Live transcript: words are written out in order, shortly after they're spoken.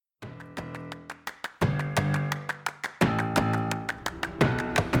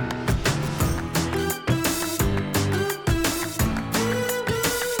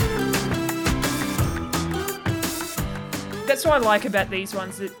That's what I like about these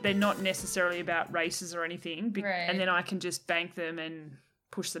ones, that they're not necessarily about races or anything. Right. And then I can just bank them and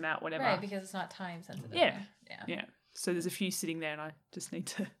push them out whenever. Right, because it's not time sensitive. Yeah. So there's a few sitting there and I just need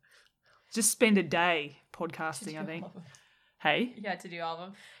to just spend a day podcasting, I think. Hey? You had to do all of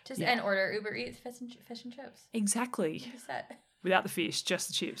them. Just Yeah. and order Uber Eats fish and chips. Exactly. You're set. Without the fish, just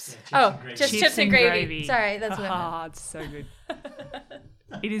the chips. Just chips and gravy. Sorry, that's what I meant. Ah, it's so good.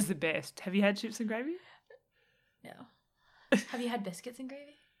 It is the best. Have you had chips and gravy? No. Have you had biscuits and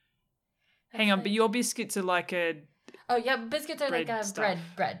gravy? Hang on, but your biscuits are like a... Oh, yeah, biscuits are bread like a stuff.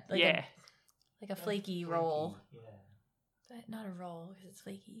 bread. Like yeah. like a flaky roll. Yeah. But not a roll because it's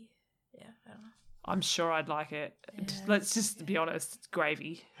flaky. Yeah, I don't know. I'm sure I'd like it. Yeah. Let's just be honest. It's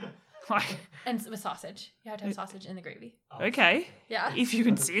gravy. Like, And with sausage. You have to have sausage in the gravy. okay. Yeah. If you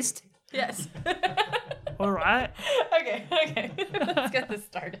insist. Yes. All right. Okay. Let's get this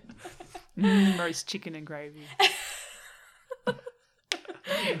started. Roast chicken and gravy.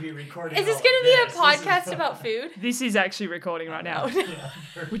 Be recording Is this all going to of be a this. podcast about food? This is actually recording right now, Yeah.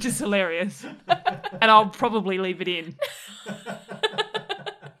 which is hilarious. And I'll probably leave it in.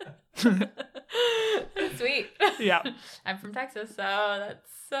 Sweet. Yeah. I'm from Texas, so that's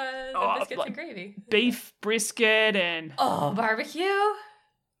the biscuits like and gravy. Beef, brisket, and Oh, barbecue? Oh,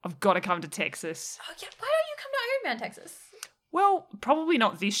 I've got to come to Texas. yeah. Why don't you come to Ironman, Texas? Well, probably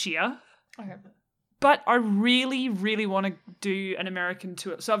not this year. Okay. But I really, really want to do an American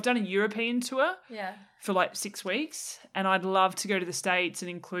tour. So I've done a European tour Yeah. for like 6 weeks, and I'd love to go to the States and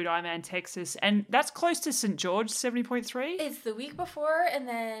include Ironman Texas. And that's close to St. George, 70.3. It's the week before, and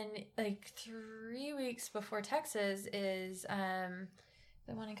then like 3 weeks before Texas is the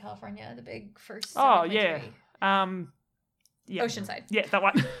one in California, the big first. Oh, 7.3. yeah. Yeah. Oceanside. Yeah, that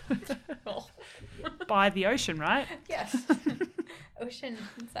one. Oh. By the ocean, right? Yes.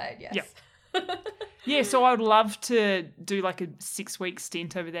 Oceanside, yes. Yep. Yeah, so I would love to do like a 6-week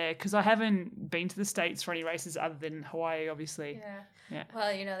stint over there because I haven't been to the States for any races other than Hawaii, obviously. Yeah. Yeah.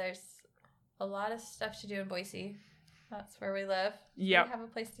 Well, there's a lot of stuff to do in Boise. That's where we live. Yep. We have a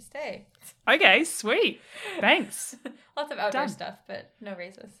place to stay. Okay, sweet. Thanks. Lots of outdoor Done. stuff, but no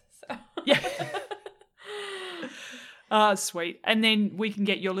races. So. Yeah. Sweet. And then we can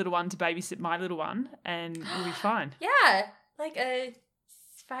get your little one to babysit my little one and we'll be fine. Yeah, like a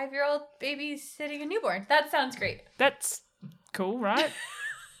 5-year-old baby sitting a newborn. That sounds great. That's cool, right?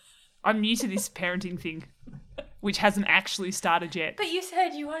 I'm new to this parenting thing, which hasn't actually started yet. But you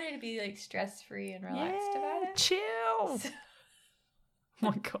said you wanted to be like stress-free and relaxed about it. Chill. Oh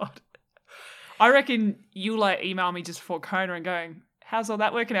my God. I reckon you'll like email me just before Kona and going, how's all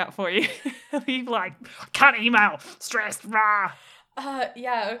that working out for you? I'll be like, I can't email. Stressed. Rah.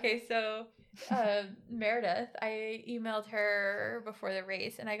 Yeah, okay, so Meredith, I emailed her before the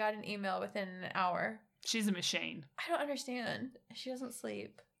race and I got an email within an hour. She's a machine. I don't understand. She doesn't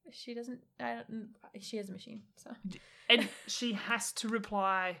sleep. She has a machine, so. And she has to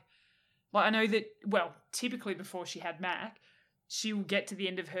reply. Like, I know that, well, typically before she had Mac, she will get to the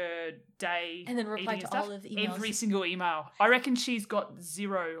end of her day And then reply eating to and stuff, all of the emails. every single email. I reckon she's got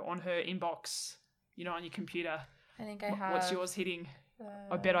 0 on her inbox, on your computer. I think I have. What's yours hitting?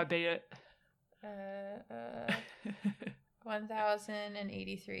 I bet I beat it.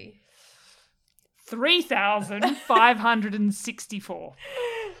 1,083. 3,564.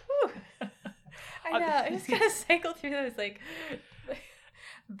 I know. I just gotta cycle through those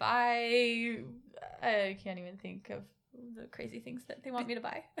I can't even think of the crazy things that they want me to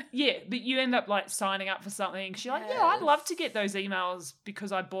buy. Yeah, but you end up like signing up for something. She's like, yeah, I'd love to get those emails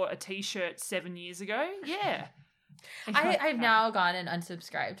because I bought a t-shirt 7 years ago. Yeah. And you're like, I've now gone and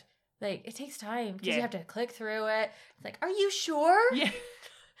unsubscribed. Like, it takes time because you have to click through it. It's like, are you sure? Yeah.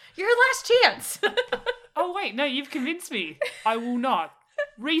 Your last chance. Oh, wait, no, you've convinced me. I will not.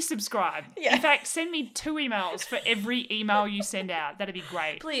 Resubscribe. Yeah. In fact, send me 2 emails for every email you send out. That'd be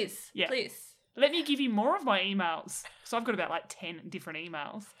great. Please. Yeah. Please. Let me give you more of my emails. So I've got about like 10 different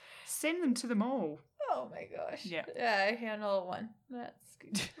emails. Send them to them all. Oh my gosh. Yeah. I handle 1.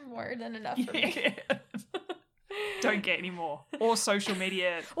 That's more than enough for me. Yeah. Don't get any more. Or social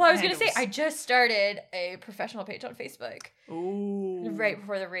media. Well, I was going to say, handles. I just started a professional page on Facebook Ooh. right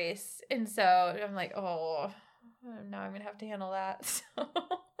before the race. And so I'm like, now I'm going to have to handle that. So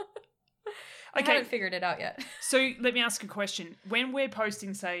I Okay. haven't figured it out yet. So let me ask a question. When we're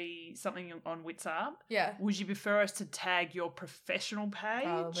posting, say, something on WhatsApp, Yeah. would you prefer us to tag your professional page?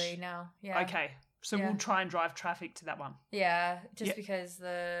 Probably now. Yeah. Okay. So Yeah. we'll try and drive traffic to that one. Yeah. Just Yep. because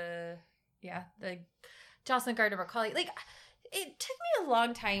the Jocelyn Gardner-McCauley, like, it took me a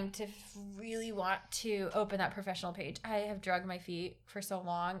long time to really want to open that professional page. I have drugged my feet for so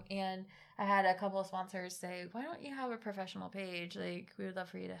long, and I had a couple of sponsors say, why don't you have a professional page? Like, we would love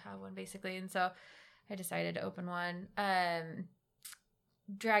for you to have one, basically. And so I decided to open one,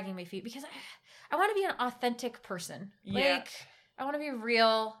 dragging my feet because I want to be an authentic person. Yeah. Like, I want to be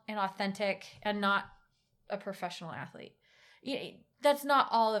real and authentic and not a professional athlete. That's not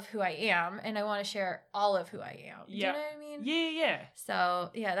all of who I am, and I want to share all of who I am. Do you know what I mean? Yeah.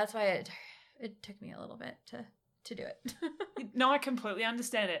 So, yeah, that's why it took me a little bit to do it. No, I completely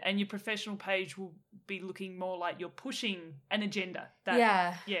understand it. And your professional page will be looking more like you're pushing an agenda.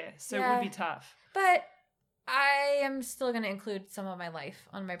 Yeah. Yeah, so it would be tough. But I am still going to include some of my life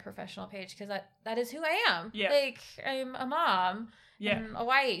on my professional page because that is who I am. Yeah. Like, I'm a mom and Yeah. a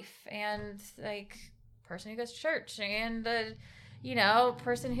wife and, like, person who goes to church and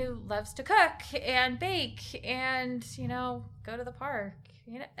person who loves to cook and bake and, go to the park,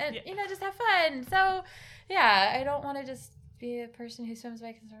 and, just have fun. So, yeah, I don't want to just be a person who swims,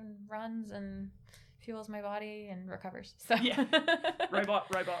 bikes, and runs and fuels my body and recovers. So, Yeah. Robot.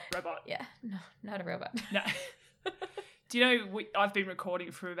 Yeah, no, not a robot. No. Do you know, I've been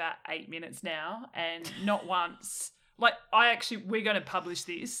recording for about 8 minutes now, and not once, like, we're going to publish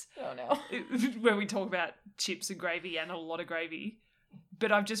this. Oh, no. Where we talk about chips and gravy and a lot of gravy.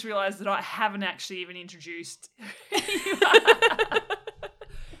 But I've just realised that I haven't actually even introduced you.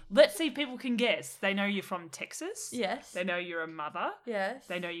 Let's see if people can guess. They know you're from Texas. Yes. They know you're a mother. Yes.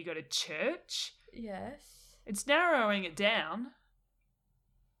 They know you go to church. Yes. It's narrowing it down.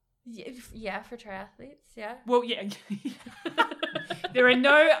 Yeah, for triathletes, yeah. Well, yeah. There are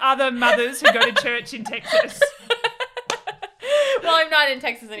no other mothers who go to church in Texas. Well, I'm not in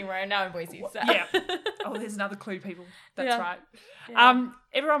Texas anymore. I'm now in Boise. So. Yeah. Oh, there's another clue, people. That's right. Yeah.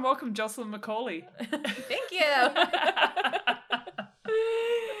 Everyone, welcome Jocelyn Macaulay. Thank you.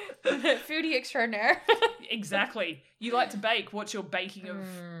 Foodie extraordinaire. Exactly. You like to bake. What's your baking of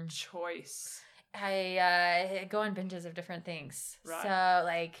choice? I go on binges of different things. Right. So,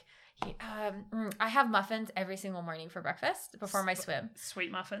 like, I have muffins every single morning for breakfast before my swim.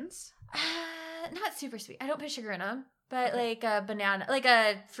 Sweet muffins? Not super sweet. I don't put sugar in them, but like a banana, like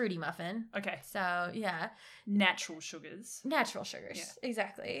a fruity muffin. Okay. So, yeah. Natural sugars. Natural sugars. Yeah.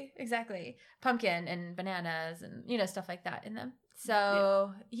 Exactly. Pumpkin and bananas and, stuff like that in them.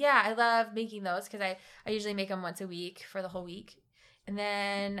 So, yeah, I love making those because I usually make them once a week for the whole week. And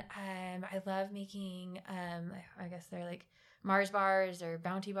then I love making, I guess they're like Mars bars or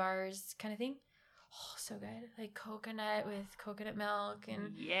Bounty bars kind of thing. Oh, so good. Like coconut with coconut milk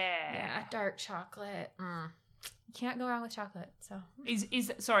and dark chocolate. You can't go wrong with chocolate. So is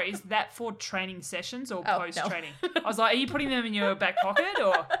that for training sessions or post training? No. I was like, are you putting them in your back pocket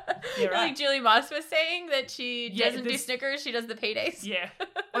or? Yeah, right. Like Julie Moss was saying that she doesn't do Snickers, she does the Paydays. Yeah.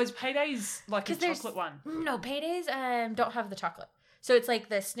 Oh, is Paydays like a chocolate one? No, Paydays don't have the chocolate. So it's like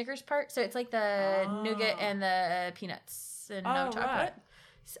the Snickers part. So it's like the nougat and the peanuts and no chocolate. Right.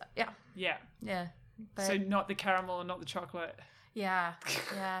 So yeah. Yeah. Yeah. But, so not the caramel and not the chocolate. Yeah.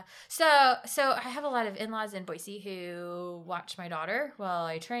 Yeah. So I have a lot of in-laws in Boise who watch my daughter while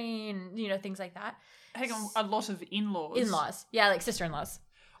I train, things like that. Hang on, a lot of in-laws. In-laws. Yeah, like sister-in-laws.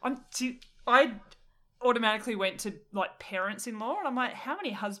 I automatically went to like parents-in-law and I'm like, how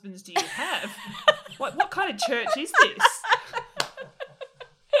many husbands do you have? Like, what kind of church is this?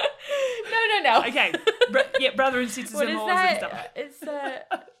 No. Okay. Brother and sisters-in-laws and stuff. It's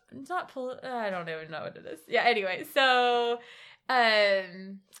not I don't even know what it is. Yeah, anyway. So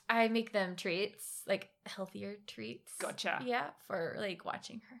I make them treats, like healthier treats. Gotcha. Yeah, for like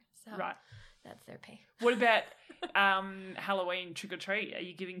watching her. So right. That's their pay. What about Halloween trick-or-treat? Are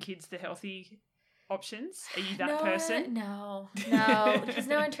you giving kids the healthy options? Are you that person? No, because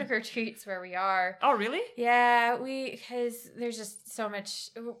no one trick-or-treats where we are. Oh, really? Yeah, because there's just so much.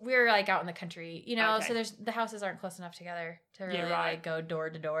 We're like out in the country, so the houses aren't close enough together to really like go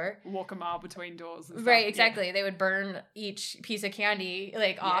door to door. Walk a mile between doors. And stuff. Right, exactly. Yeah. They would burn each piece of candy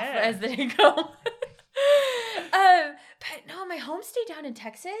off as they go. But no, my homestay down in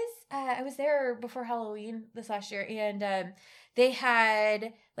Texas, I was there before Halloween this last year, and they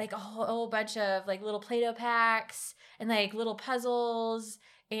had like a whole bunch of like little Play-Doh packs and like little puzzles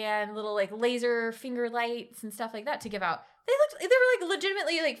and little like laser finger lights and stuff like that to give out. They were like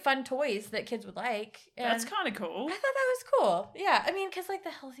legitimately like fun toys that kids would like. And that's kind of cool. I thought that was cool. Yeah, I mean, because like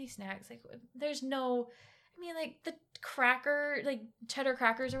the healthy snacks, like there's no. I mean, like the cracker, like cheddar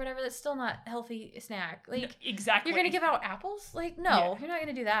crackers or whatever, that's still not a healthy snack. Like, no, exactly. You're going to give out apples? Like, no, you're not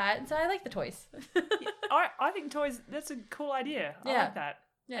going to do that. And so I like the toys. I think toys, that's a cool idea. I like that.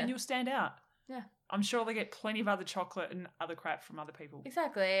 Yeah. And you'll stand out. Yeah. I'm sure they get plenty of other chocolate and other crap from other people.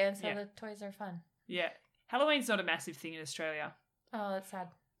 Exactly. And so the toys are fun. Yeah. Halloween's not a massive thing in Australia. Oh, that's sad.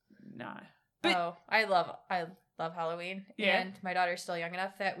 No. But- I love Halloween. Yeah. And my daughter's still young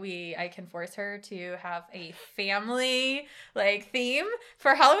enough that I can force her to have a family like theme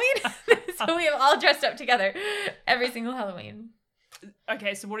for Halloween. So we have all dressed up together every single Halloween.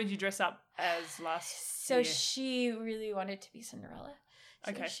 Okay, so what did you dress up as last So year? she really wanted to be Cinderella.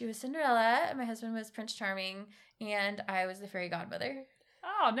 So Okay. she was Cinderella, and my husband was Prince Charming, and I was the fairy godmother.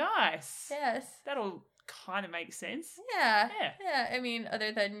 Oh, nice. Yes. That'll kind of make sense. Yeah. Yeah. Yeah. I mean,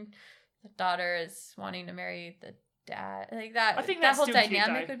 other than the daughter is wanting to marry the dad, like that. I think that that's whole still cute,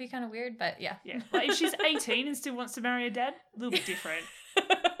 dynamic though. would be kind of weird, but yeah. Yeah. Like if she's 18 and still wants to marry her dad, a little bit different.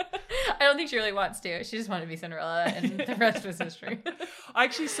 I don't think she really wants to. She just wanted to be Cinderella, and the rest was history. I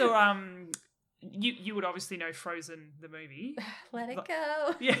actually saw you would obviously know Frozen the movie. Let it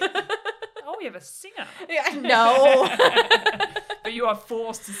go. Yeah. Oh, you have a singer. Yeah, no. But you are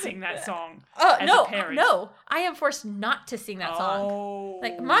forced to sing that song. Oh as no, a parent. no! I am forced not to sing that song. Oh.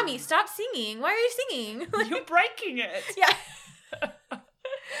 Like, mommy, stop singing. Why are you singing? You're breaking it. Yeah.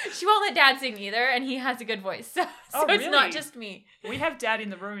 She won't let dad sing either, and he has a good voice. So, Oh, it's not really? just me. We have Dad in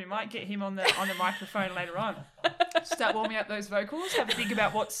the room. We might get him on the microphone later on. Start warming up those vocals. Have a think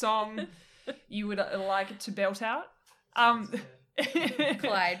about what song you would like to belt out.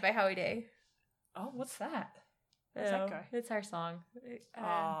 Collide by Howie Day. Oh, what's that? How's that go? It's our song.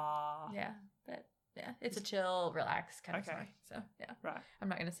 Ah, Yeah, but yeah, it's a chill, relaxed kind of Okay. song. So yeah, right. I'm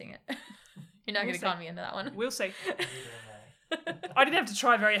not gonna sing it. You're not We'll gonna see. con me into that one. We'll see. I didn't have to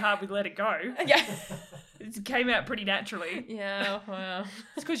try very hard with "Let It Go." Yeah. It came out pretty naturally. Yeah. Well.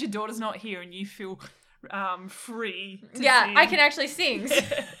 It's because your daughter's not here and you feel free. To Yeah, sing. I can actually sing.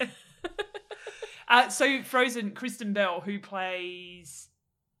 So Frozen, Kristen Bell, who plays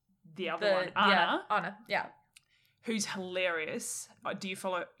the other one, Anna, Yeah, Anna. Yeah. who's hilarious. Do you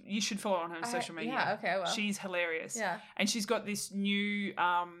follow? You should follow her on social media. Yeah. Okay. Well. She's hilarious. Yeah. And she's got this new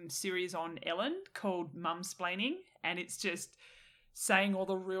series on Ellen called Mumsplaining, and it's just saying all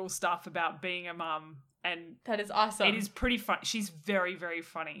the real stuff about being a mum, and That is awesome. it is pretty fun. She's very, very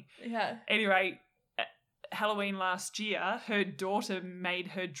funny. Yeah. Anyway, at Halloween last year, her daughter made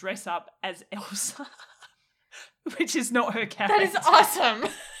her dress up as Elsa, which is not her character. That is awesome.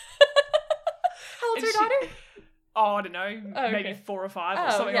 How old's And her daughter? Oh, I don't know, Oh, okay. maybe 4 or 5 or Oh,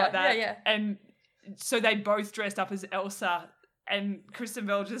 something yeah, like that. yeah, yeah. And so they both dressed up as Elsa, and Kristen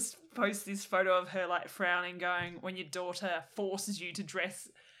Bell just posts this photo of her like frowning, going, "When your daughter forces you to dress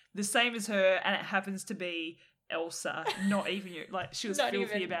the same as her, and it happens to be Elsa, not even you." Like she was Not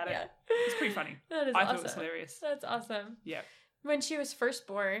filthy even, about it. yeah. It's pretty funny. That is I awesome. thought it was hilarious. That's awesome. Yeah. When she was first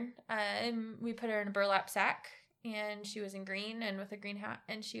born, we put her in a burlap sack, and she was in green and with a green hat,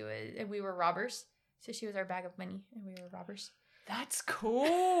 and we were robbers. So she was our bag of money, and we were robbers. That's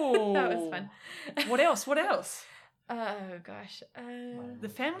cool. That was fun. What else? What else? Oh gosh. The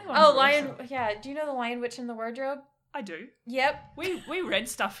family one. Oh, Lion. Yeah. Do you know the Lion Witch in the Wardrobe? I do. Yep. We read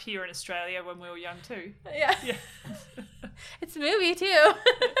stuff here in Australia when we were young too. Yeah. Yeah. It's a movie too.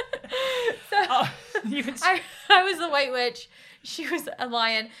 So Oh, you can I was the White Witch. She was a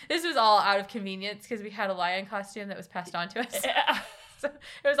lion. This was all out of convenience because we had a lion costume that was passed on to us. So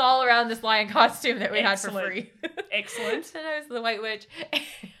it was all around this lion costume that we had for Excellent. free. Excellent. And I was the White Witch.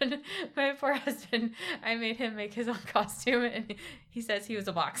 And my poor husband, I made him make his own costume, and he says he was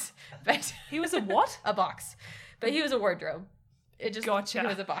a box. But He was a what? a box. But he was a wardrobe. It just Gotcha. He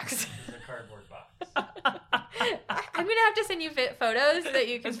was a box. It's a cardboard box. I'm gonna have to send you photos that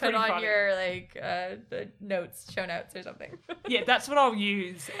you can That's put pretty on funny. your the show notes or something. Yeah, that's what I'll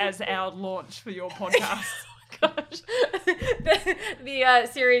use as our launch for your podcast. Gosh, the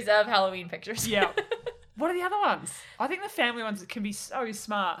series of Halloween pictures. Yeah. What are the other ones? I think the family ones can be so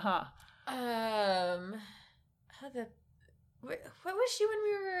smart, huh? What was she when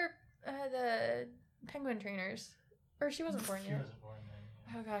we were the penguin trainers? Or she wasn't born She yet. wasn't born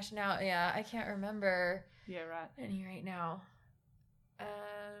then. Oh gosh, now I can't remember Yeah, right. any right now.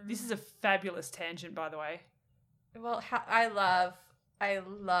 This is a fabulous tangent, by the way. well, I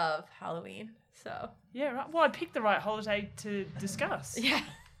love Halloween, so Yeah, right. Well, I picked the right holiday to discuss. yeah.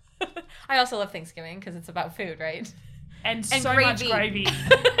 I also love Thanksgiving because it's about food, right? And And so much gravy.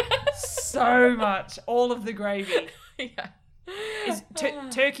 So much. All of the gravy. Yeah. Is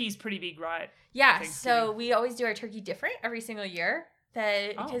turkey's pretty big, right? Yeah, so Thanksgiving. we always do our turkey different every single year.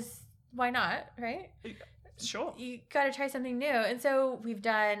 Oh. Because why not, right? Sure. You got to try something new. And so we've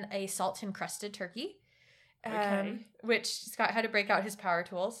done a salt encrusted turkey. Okay. Which Scott had to break out his power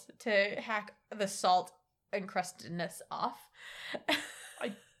tools to hack the salt encrustedness off.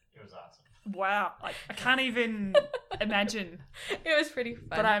 It was awesome. Wow. I can't even imagine, It was pretty fun.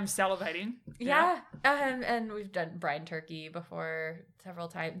 but I'm salivating. Yeah. And we've done brine turkey before several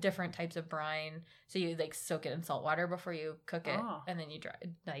times, different types of brine. So you like soak it in salt water before you cook it, Oh. and then you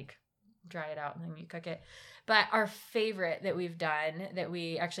dry it out and then you cook it. But our favorite that we've done that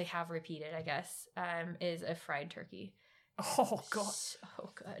we actually have repeated, I guess, is a fried turkey. Oh God. So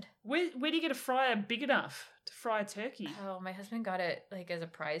good. Where do you get a fryer big enough to fry a turkey? Oh, my husband got it like as a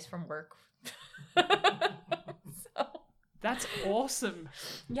prize from work. So That's awesome.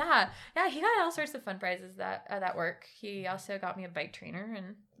 yeah, he got all sorts of fun prizes that work. He also got me a bike trainer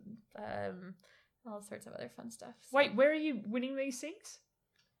and all sorts of other fun stuff. So. Wait, where are you winning these things?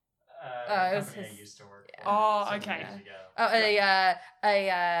 it was Company I his- used to work yeah. for. Oh, several okay. years ago. Oh,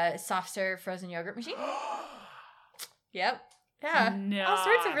 a soft serve frozen yogurt machine. Yep. Yeah. All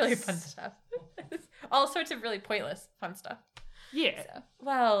sorts of really fun Nice. stuff. All sorts of really pointless fun stuff. Yeah. So,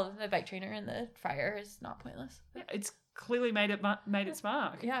 well, the bike trainer and the fryer is not pointless. Yeah, it's clearly made its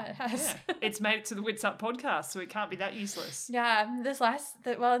mark. Yeah, it has. Yeah. It's made it to the Wits Up podcast, so it can't be that useless. Yeah, in this last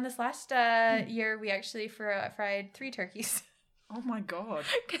year, we actually fried 3 turkeys. Oh my God.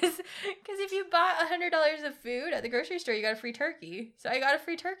 Because if you bought $100 of food at the grocery store, you got a free turkey. So I got a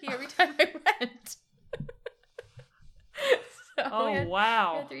free turkey every time I went. So Oh we had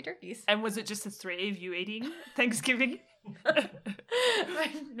wow. 3 turkeys. And was it just the 3 of you eating Thanksgiving?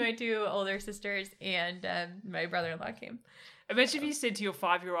 my 2 older sisters and my brother-in-law came. Imagine if you said to your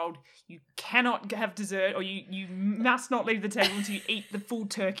 5-year-old, you cannot have dessert or you must not leave the table until you eat the full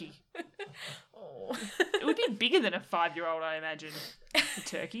turkey. Oh. It would be bigger than a 5-year-old, I imagine, the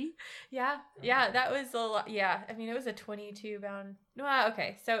turkey. Yeah, that was a lot. Yeah, I mean, it was a 22-pound. Well,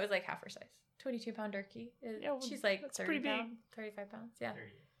 okay, so it was like half her size. 22-pound turkey. Yeah, well, She's like that's 30 pretty big. pounds, 35 pounds. Yeah.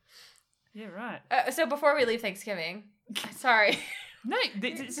 Yeah, right. So before we leave Thanksgiving, sorry. No,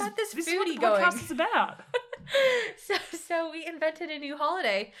 this got this is what the foodie going. podcast is about. So we invented a new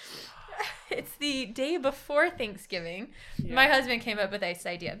holiday. It's the day before Thanksgiving. Yeah. My husband came up with this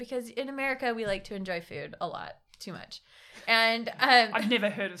idea because in America we like to enjoy food a lot, too much. And I've never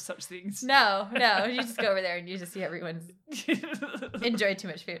heard of such things. no, you just go over there and you just see everyone's enjoyed too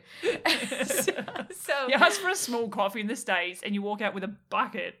much food. so You ask for a small coffee in the States and you walk out with a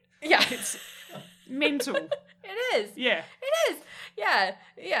bucket. yeah, It's mental. it is. Yeah. It is. Yeah.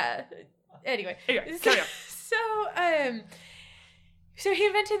 Anyway, Anyway, carry on. So he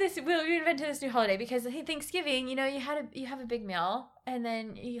invented this. We invented this new holiday because Thanksgiving, you have a big meal and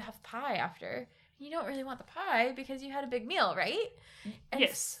then you have pie after. You don't really want the pie because you had a big meal, right? And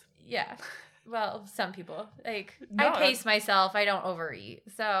Yes. Yeah. Well, some people like No, I pace myself. I don't overeat,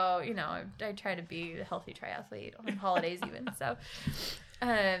 so I try to be a healthy triathlete on holidays even. So,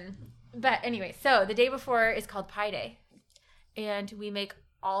 but anyway, so the day before is called Pie Day, and we make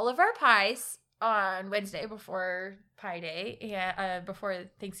all of our pies on Wednesday before Pie Day and before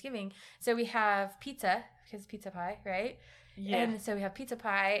Thanksgiving. So we have pizza because pizza pie, right? Yeah. And so we have pizza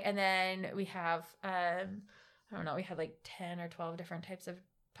pie, and then we have I don't know, we had like 10 or 12 different types of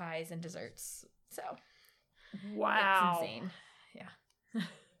pies and desserts. So Wow. it's insane. Yeah.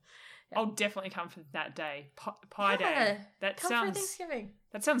 I'll definitely come for that day. Pie Yeah, Day. That Come for sounds Thanksgiving.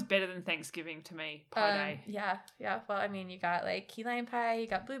 better than Thanksgiving to me. Pie Day. Yeah. Well, I mean, you got like key lime pie, you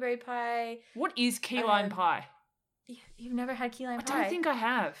got blueberry pie. What is key lime pie? You've never had key lime I pie? don't think I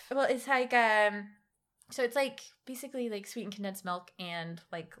have. Well, it's like so it's like basically like sweetened condensed milk and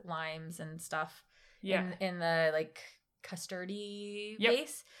like limes and stuff. Yeah. In the like custardy Yep.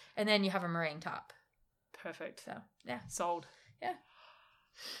 base, and then you have a meringue top. Perfect. So yeah. Sold. Yeah.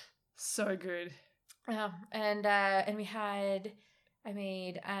 So good. And I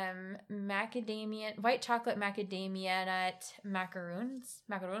made white chocolate macadamia nut macaroons,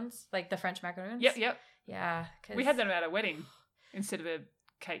 like the French macaroons. Yep. Yeah, 'cause- We had them at a wedding instead of a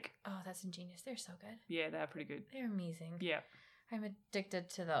cake. Oh, that's ingenious. They're so good. Yeah, they're pretty good. They're amazing. Yeah. I'm addicted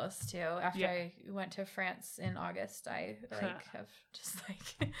to those too. After Yeah. I went to France in August, I have just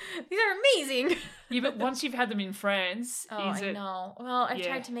like these are amazing. Yeah, but once you've had them in France, Oh, is I it? know. Well, I've Yeah.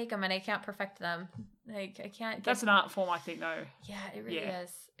 tried to make them and I can't perfect them. Like I can't. Get... That's an art form, I think, though. Yeah, it really Yeah.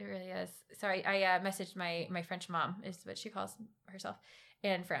 is. It really is. So I messaged my French mom, is what she calls herself,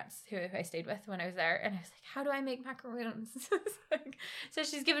 in France, who I stayed with when I was there, and I was like, "How do I make macaroons?" So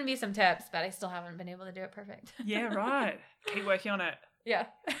she's given me some tips, but I still haven't been able to do it perfect. Yeah, right. Keep working on it. Yeah.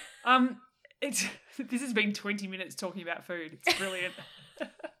 This has been 20 minutes talking about food. It's brilliant.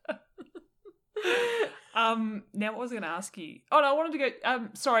 Now what was I going to ask you? Oh no, I wanted to go.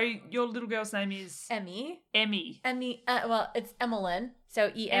 Sorry, your little girl's name is Emmy. Emmy. Well, it's Emmeline. So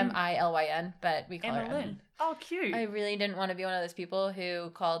Emilyn, but we call her Emmy. Emmeline. Oh, cute. I really didn't want to be one of those people who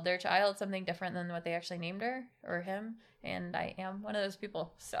called their child something different than what they actually named her or him, and I am one of those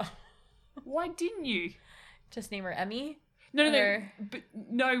people. So Why didn't you? Just name her Emmy. No. Or- But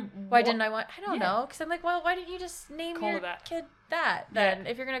no. Why didn't I want? I don't Yeah. know. Because I'm like, well, why didn't you just name Call her your that. kid that then?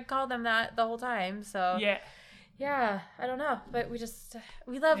 If you're gonna call them that the whole time, so Yeah. yeah, I don't know. But we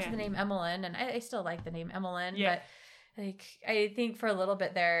loved Yeah. the name Emmeline, and I still like the name Emmeline. Yeah. But like, I think for a little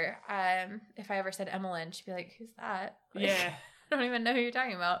bit there, if I ever said Emmeline, she'd be like, "Who's that?" Like, Yeah. I don't even know who you're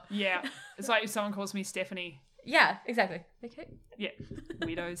talking about. Yeah. It's like if someone calls me Stephanie. Yeah, exactly. Like, hey. Yeah.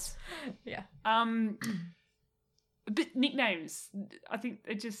 Weirdos. Yeah. But nicknames, I think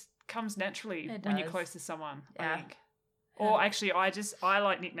it just comes naturally It when you're does. close to someone. Yeah. I think. Or actually, I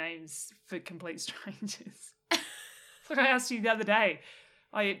like nicknames for complete strangers. Like I asked you the other day.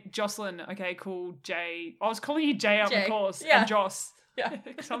 Jocelyn, okay, cool. Jay. I was calling you Jay out of Jay. course. Yeah. And Joss. Yeah.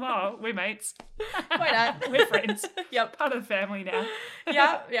 Somehow we're mates. Why not? We're friends. Yep. Part of the family now.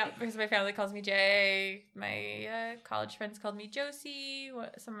 Yeah, because my family calls me Jay. My college friends called me Josie.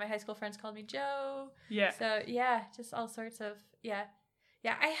 Some of my high school friends called me Joe. Yeah. So yeah, just all sorts of yeah.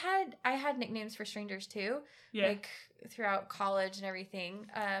 I had nicknames for strangers too, Yeah. like throughout college and everything.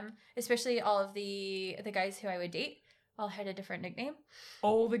 Especially all of the guys who I would date all had a different nickname.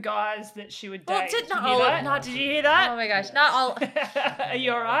 All the guys that she would date. Well, Did not you hear all- that? not- Did you hear that? Oh my gosh, not all. Are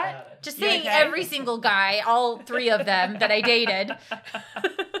you all right? Just You saying okay? every single guy, all three of them that I dated.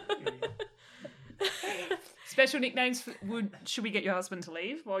 Special nicknames should we get your husband to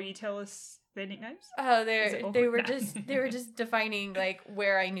leave while you tell us their nicknames? Oh, Is it they awkward? were just defining like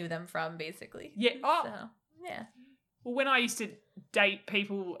where I knew them from, basically. Yeah. Oh, So yeah. well, when I used to date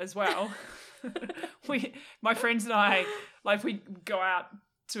people as well, my friends and I, like, we'd go out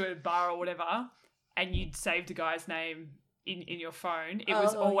to a bar or whatever, and you'd saved a guy's name in your phone. It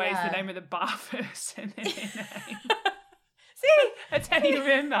was Oh, always yeah. the name of the bar first and then their name. See, That's how you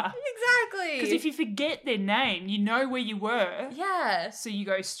remember. exactly. Because if you forget their name, you know where you were. yeah, So you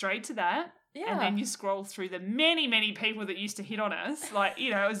go straight to that. yeah. And then you scroll through the many, many people that used to hit on us. Like,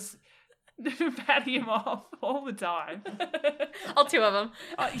 it was patting him off all the time. all two of them.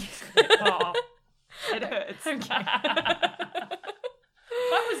 Oh, it hurts.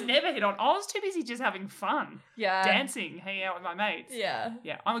 I was never hit on. I was too busy just having fun, Yeah. dancing, hanging out with my mates. Yeah.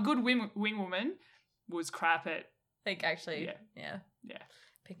 Yeah, I'm a good wing woman. Was crap at Like actually. Yeah. Yeah.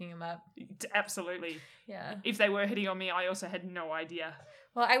 Picking them up. absolutely. Yeah. If they were hitting on me, I also had no idea.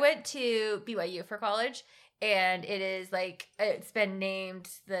 Well, I went to BYU for college, and it's been named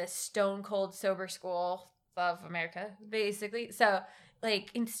the Stone Cold Sober School of America, basically. So,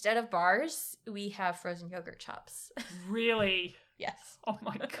 like, instead of bars, we have frozen yogurt shops. Really? Yes. Oh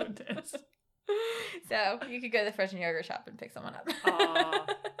my goodness. So you could go to the frozen yogurt shop and pick someone up.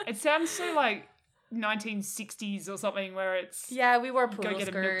 It sounds so like 1960s or something where it's Yeah, we wore Go poodle get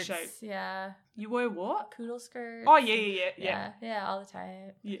a skirts. milkshake. Yeah, you were what? poodle skirts. Oh yeah. Yeah, all the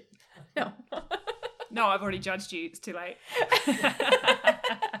time. Yeah. No. No, I've already judged you. It's too late.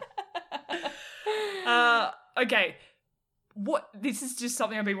 Okay. This is just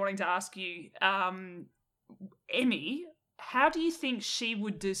something I've been wanting to ask you. Emmy, how do you think she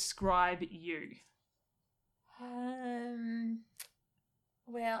would describe you?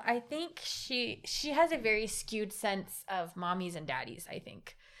 Well, I think she has a very skewed sense of mommies and daddies, I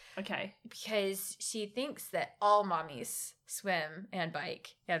think. Okay. Because she thinks that all mommies swim and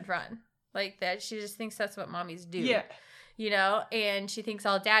bike and run. Like that, she just thinks that's what mommies do. Yeah. You know, and she thinks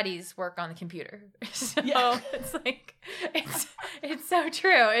all daddies work on the computer. So Yeah. it's like it's so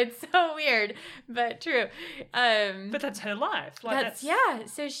true. It's so weird, but true. But that's her life. Like that's yeah.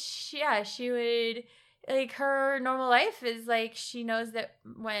 So she would, like, her normal life is like, she knows that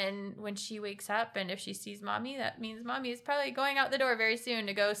when she wakes up and if she sees mommy, that means mommy is probably going out the door very soon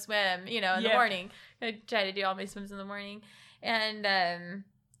to go swim, in the morning. I try to do all my swims in the morning. And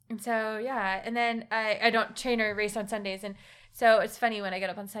so, yeah. And then I don't train or race on Sundays. And so it's funny when I get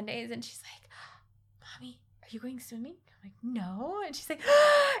up on Sundays and she's like, Mommy, are you going swimming? I'm like, no. And she's like,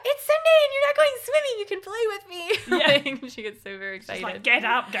 it's Sunday and you're not going swimming. You can play with me. Yeah. Like, she gets so very excited. She's like, get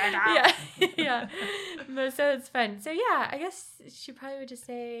up. Yeah. Yeah. But so it's fun. So, yeah, I guess she probably would just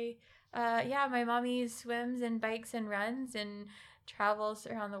say, my mommy swims and bikes and runs and travels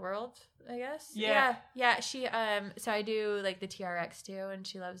around the world, I guess. Yeah. Yeah. She so I do like the TRX too, and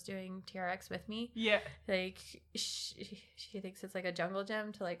she loves doing TRX with me. Yeah. Like she thinks it's like a jungle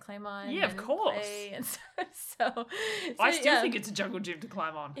gym to like climb on. Yeah, of and course. play and so I still yeah. think it's a jungle gym to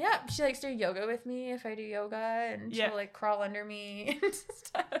climb on. Yeah, she likes to do yoga with me if I do yoga, and Yeah. she'll like crawl under me and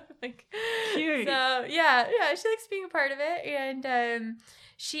stuff. Like, Cute. so yeah, she likes being a part of it, and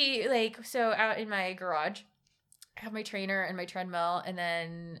she so out in my garage, have my trainer and my treadmill, and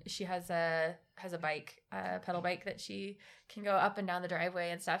then she has a bike, a pedal bike that she can go up and down the driveway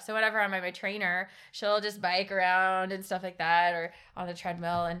and stuff. So whenever I'm on my trainer, she'll just bike around and stuff like that, or on the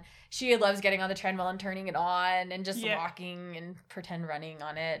treadmill. And she loves getting on the treadmill and turning it on and just walking and pretend running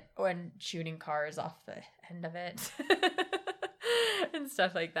on it, and shooting cars off the end of it and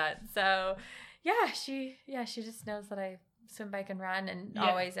stuff like that. So yeah, she just knows that I swim, bike, and run, and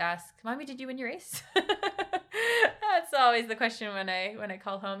always ask, "Mommy, did you win your race?" That's always the question when I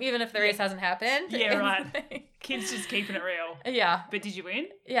call home, even if the race hasn't happened. Yeah, right. Kids just keeping it real. Yeah. But did you win?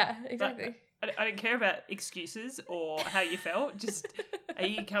 Yeah, exactly. I don't care about excuses or how you felt. Just, are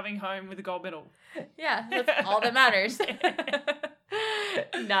you coming home with a gold medal? Yeah, that's all that matters.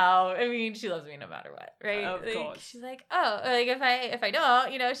 No, I mean, she loves me no matter what, right? Of course. She's like, oh, like if I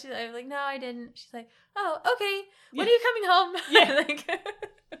don't, she's like, no, I didn't. She's like, oh, okay. When are you coming home? Yeah. Like,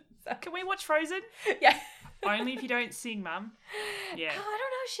 so. Can we watch Frozen? Yeah. Only if you don't sing, Mum. Yeah. Oh, I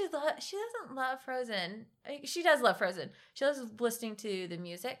don't know. She doesn't love Frozen. She does love Frozen. She loves listening to the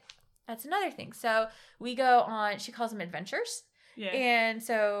music. That's another thing. So we go on, she calls them adventures. Yeah. And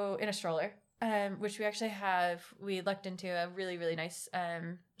so in a stroller, which we lucked into a really, really nice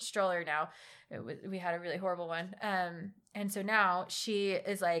stroller now. We had a really horrible one. And so now she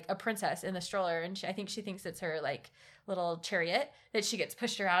is like a princess in the stroller, and I think she thinks it's her like little chariot that she gets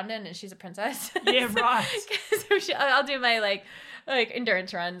pushed around in, and she's a princess. Yeah, right. So I'll do my like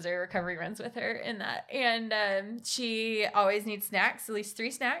endurance runs or recovery runs with her in that. And she always needs snacks, at least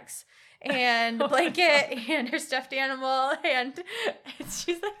 3 snacks, and a blanket and her stuffed animal, and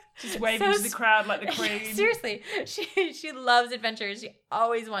she's like just waving to the crowd like the queen. Seriously, she loves adventures. She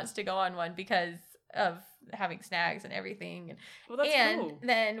always wants to go on one because of having snacks and everything. Well, that's cool. And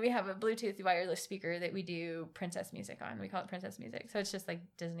then we have a Bluetooth wireless speaker that we do princess music on. We call it princess music. So it's just like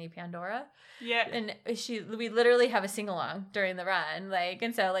Disney Pandora. Yeah. And we literally have a sing along during the run. Like,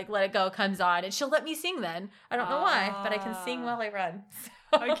 and so like Let It Go comes on and she'll let me sing then. I don't know why, but I can sing while I run.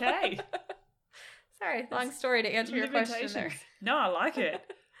 So. Okay. Sorry, long story to answer your question there. No, I like it.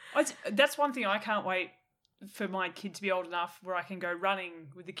 That's one thing I can't wait for my kid to be old enough where I can go running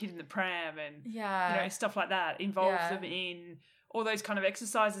with the kid in the pram and stuff like that. Involve them in all those kind of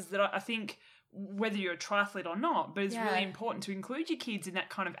exercises that I think, whether you're a triathlete or not, but it's really important to include your kids in that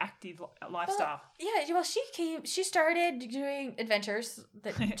kind of active lifestyle. Well, she started doing adventures.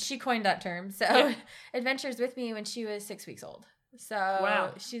 She coined that term. So adventures with me when she was 6 weeks old. So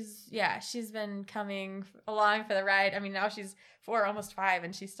wow. she's been coming along for the ride. I mean, now she's 4, almost 5,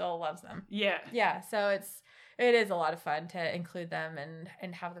 and she still loves them. Yeah. Yeah. So it is a lot of fun to include them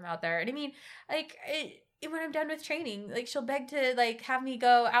and have them out there. And I mean, like when I'm done with training, like she'll beg to like have me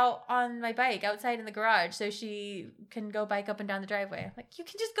go out on my bike outside in the garage so she can go bike up and down the driveway. I'm like, you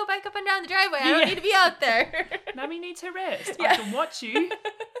can just go bike up and down the driveway. I don't need to be out there. Mommy needs her rest. I can watch you.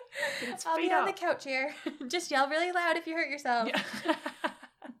 I'll be on the couch here. Just yell really loud if you hurt yourself. Yeah.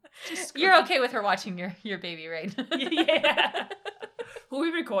 You're okay with her watching your baby, right? Yeah. Well,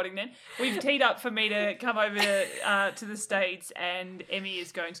 we're recording then. We've teed up for me to come over to the States, and Emmy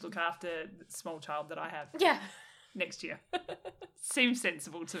is going to look after the small child that I have. Yeah. Next year. Seems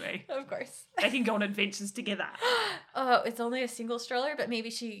sensible to me. Of course. They can go on adventures together. Oh, it's only a single stroller, but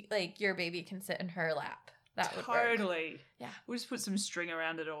maybe your baby can sit in her lap. That would work. Totally. Yeah. We'll just put some string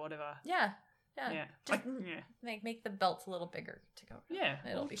around it or whatever. Yeah. Yeah. Just make the belts a little bigger to go. Yeah.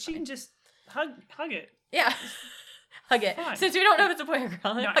 It'll be she fine. can just hug it. Yeah. Hug it. Fine. Since we don't know if it's a boy or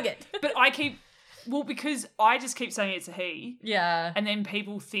girl, hug it. But because I just keep saying it's a he. Yeah. And then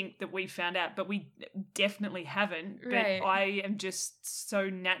people think that we found out, but we definitely haven't. Right. But I am just so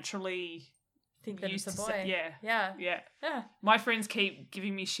naturally think that used it's a to boy. Yeah. My friends keep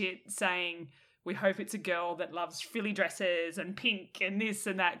giving me shit saying, we hope it's a girl that loves frilly dresses and pink and this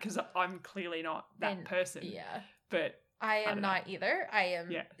and that, because I'm clearly not that person. Yeah. But I am not either. I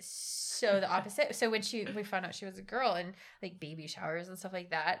am so the opposite. So when we found out she was a girl and like baby showers and stuff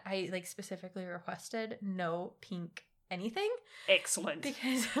like that, I like specifically requested no pink anything. Excellent.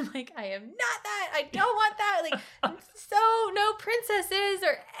 Because I'm like, I am not that. I don't want that. Like, so no princesses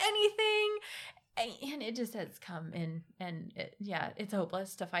or anything. And it just has come in, and it's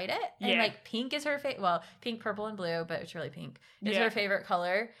hopeless to fight it. And like pink is her favorite. Well, pink, purple, and blue, but it's really pink. It's her favorite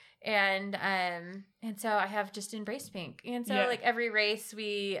color. And so I have just embraced pink. And so like every race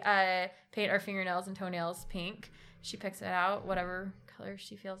we paint our fingernails and toenails pink. She picks it out, whatever color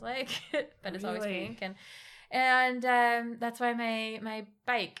she feels like, but it's always pink. And that's why my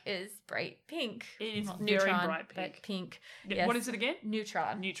bike is bright pink. It is Neutron, very bright pink. But pink. Yes. What is it again?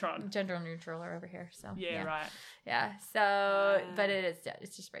 Neutron. Gender neutral are over here. So right. Yeah. So, but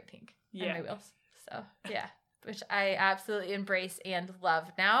it's just bright pink. Yeah. On my wheels. So yeah. which I absolutely embrace and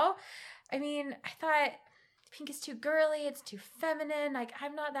love now. I mean, I thought pink is too girly. It's too feminine. Like,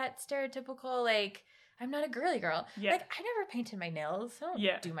 I'm not that stereotypical, like, I'm not a girly girl. Yeah. Like, I never painted my nails. I don't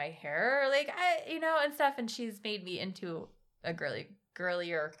Yeah. do my hair. Like, and stuff. And she's made me into a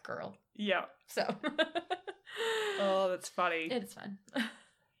girlier girl. Yeah. So. Oh, that's funny. It's fun.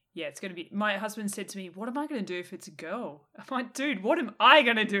 Yeah, it's going to be... My husband said to me, what am I going to do if it's a girl? I'm like, dude, what am I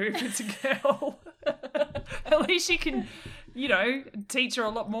going to do if it's a girl? At least you can, teach her a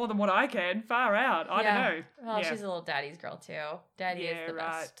lot more than what I can. Far out. I don't know. Well, yeah. she's a little daddy's girl, too. Daddy is the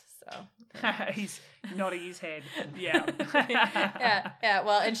best. So. He's nodding his head. Yeah. Yeah.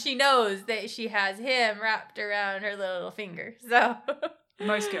 Well, and she knows that she has him wrapped around her little finger. So...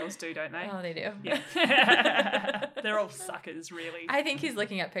 Most girls do, don't they? Oh, they do. Yeah. They're all suckers, really. I think he's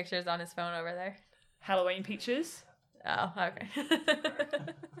looking at pictures on his phone over there. Halloween pictures. Oh, okay.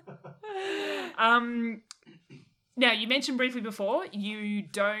 Now, you mentioned briefly before, you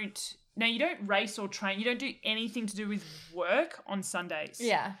don't race or train. You don't do anything to do with work on Sundays.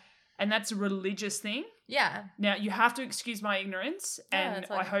 Yeah. And that's a religious thing. Yeah. Now, you have to excuse my ignorance, and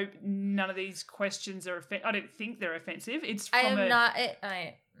I hope none of these questions are offensive. I don't think they're offensive. It's from I'm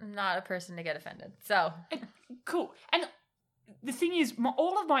not a person to get offended. So. Cool. And the thing is,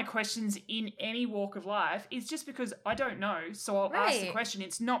 all of my questions in any walk of life is just because I don't know, so I'll ask the question.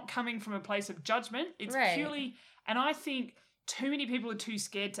 It's not coming from a place of judgment. It's purely, and I think too many people are too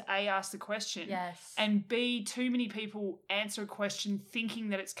scared to A, ask the question, yes, and B, too many people answer a question thinking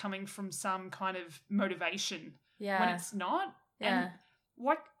that it's coming from some kind of motivation when it's not. Yeah.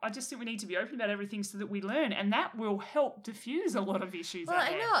 And I just think we need to be open about everything so that we learn, and that will help diffuse a lot of issues. Well,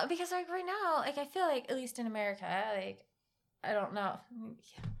 I know, because like right now, like I feel like at least in America, like I don't know,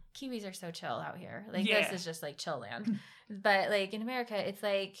 Kiwis are so chill out here. Like this is just like chill land. But like in America, it's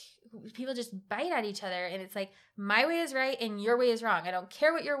like people just bite at each other, and it's like my way is right and your way is wrong. I don't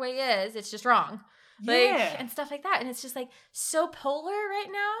care what your way is; it's just wrong. Like and stuff like that, and it's just like so polar right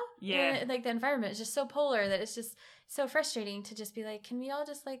now. Yeah, and, like the environment is just so polar that it's just so frustrating to just be like, can we all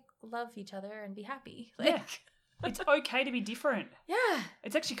just like love each other and be happy? Like, it's okay to be different. Yeah,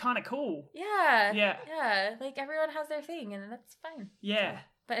 it's actually kind of cool. Yeah. Like everyone has their thing, and that's fine. Yeah. So,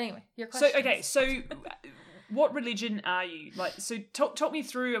 but anyway, your question. So what religion are you? Like, so talk me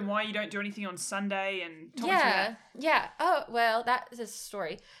through and why you don't do anything on Sunday, and talk me through that. Yeah. Oh, well, that is a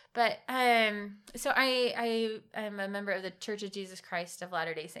story. But so I am a member of the Church of Jesus Christ of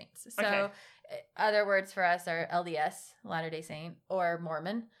Latter-day Saints. So other words for us are LDS, Latter-day Saint, or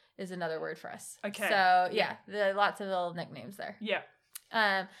Mormon is another word for us. Okay. So there are lots of little nicknames there. Yeah.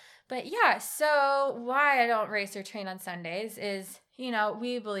 But yeah, so why I don't race or train on Sundays is,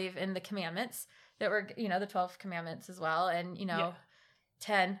 we believe in the commandments that were, the 12 commandments as well. And,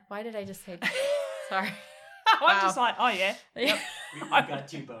 10. Why did I just say 10? Sorry. I'm just like, oh yeah. Yep. We've got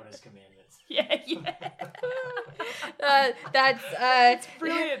 2 bonus commandments. Yeah. That's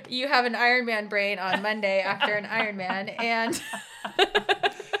brilliant. You have an Iron Man brain on Monday after an Iron Man, and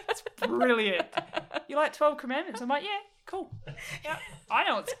it's brilliant. You like 12 commandments? I'm like, yeah, cool. Yeah, I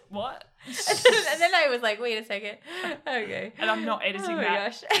know it's what. And then I was like, wait a second. Okay. And I'm not editing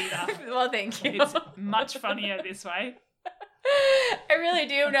that either. Well, thank you. It's much funnier this way. I really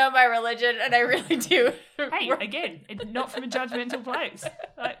do know my religion, and I really do. Hey, again, not from a judgmental place.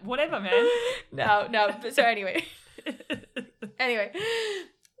 Like, whatever, man. No. But so anyway,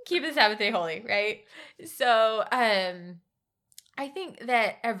 keep the Sabbath day holy, right? So, I think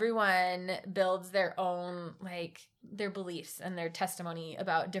that everyone builds their own, like, their beliefs and their testimony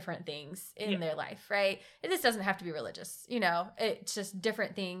about different things in their life, right? And this doesn't have to be religious, it's just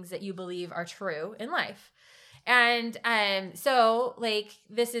different things that you believe are true in life. And so like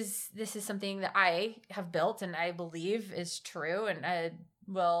this is something that I have built and I believe is true and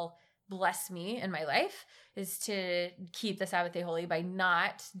will bless me in my life, is to keep the Sabbath day holy by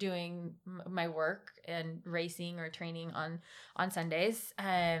not doing my work and racing or training on Sundays.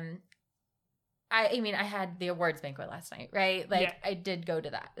 I mean, I had the awards banquet last night, right? Like, I did go to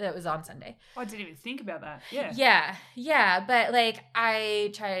that. That was on Sunday. I didn't even think about that. Yeah. Yeah. But, like,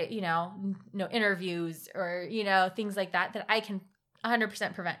 I try, interviews or, things like that I can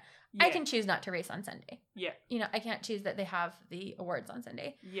 100% prevent. Yeah. I can choose not to race on Sunday. Yeah. I can't choose that they have the awards on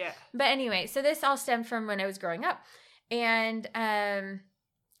Sunday. Yeah. But anyway, so this all stemmed from when I was growing up. And I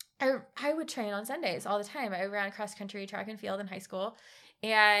would train on Sundays all the time. I ran cross country, track and field in high school.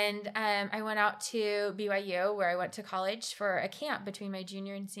 And I went out to BYU, where I went to college for a camp between my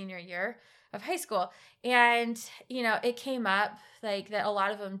junior and senior year of high school. And, it came up like that a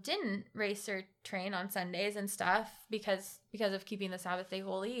lot of them didn't race or train on Sundays and stuff because of keeping the Sabbath day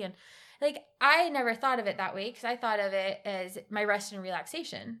holy. And like, I never thought of it that way because I thought of it as my rest and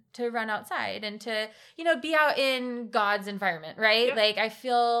relaxation to run outside and to, be out in God's environment, right? Yep. Like, I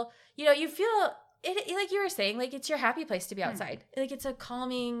feel, you feel it, like you were saying, like, it's your happy place to be outside. Like, it's a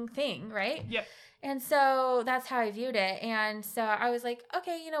calming thing, right? Yep. And so that's how I viewed it. And so I was like,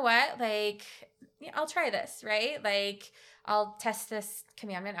 okay, you know what? Like, I'll try this, right? Like, I'll test this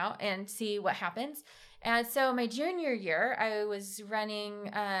commandment out and see what happens. And so my junior year, I was running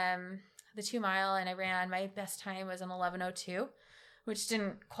the 2 mile, and my best time was an 11:02, which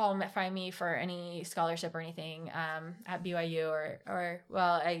didn't qualify me for any scholarship or anything at BYU or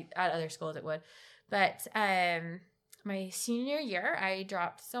at other schools it would. But my senior year, I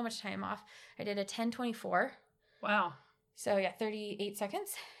dropped so much time off. I did a 10:24. Wow. So 38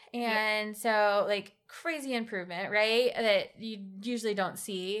 seconds. And so, like, crazy improvement, right? That you usually don't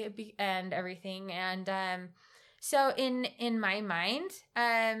see and everything. And so in my mind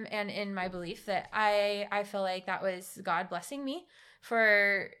and in my belief that I feel like that was God blessing me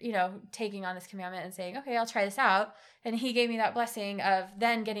for, taking on this commandment and saying, okay, I'll try this out. And he gave me that blessing of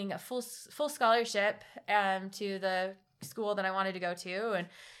then getting a full scholarship to the school that I wanted to go to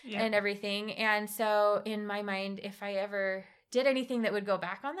and everything. And so in my mind, if I ever did anything that would go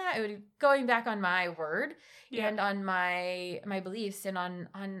back on that, it would be going back on my word and on my beliefs and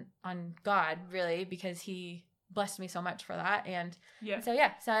on God, really, because he blessed me so much for that. And so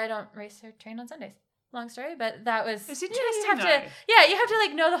I don't race or train on Sundays. Long story, but that was it's interesting. You have to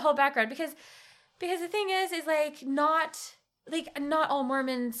like know the whole background because the thing is like not all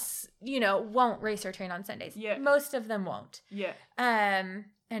Mormons, won't race or train on Sundays. Yeah. Most of them won't. Yeah.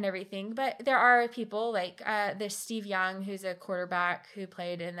 And everything. But there are people like there's Steve Young, who's a quarterback who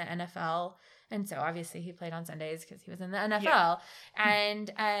played in the NFL. And so obviously he played on Sundays because he was in the NFL. Yeah.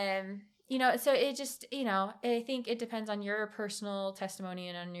 And, so it just, I think it depends on your personal testimony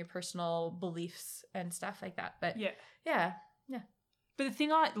and on your personal beliefs and stuff like that. But yeah. But the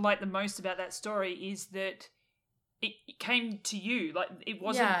thing I like the most about that story is that it came to you. Like, it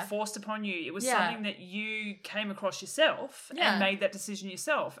wasn't forced upon you. It was something that you came across yourself and made that decision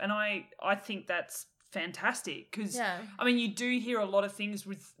yourself. And I think that's fantastic because, I mean, you do hear a lot of things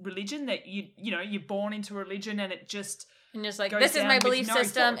with religion that you're born into religion and it just... And just like, this is my belief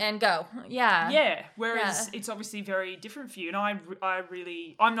system and go. Yeah. Yeah. Whereas it's obviously very different for you. And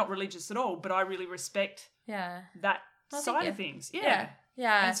I'm not religious at all, but I really respect that side of things. Yeah.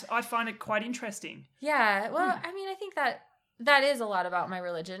 And I find it quite interesting. Yeah. Well, I mean, I think that is a lot about my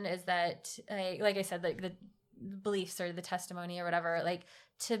religion is that, like I said, like the beliefs or the testimony or whatever, like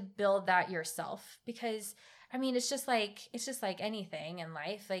to build that yourself. Because, I mean, it's just like anything in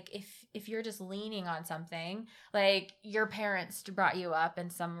life. Like if you're just leaning on something, like your parents brought you up in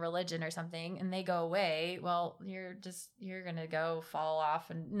some religion or something and they go away, well, you're going to go fall off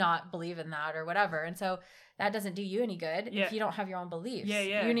and not believe in that or whatever. And so that doesn't do you any good if you don't have your own beliefs.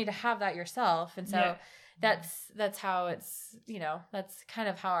 Yeah. You need to have that yourself. And so that's how it's, that's kind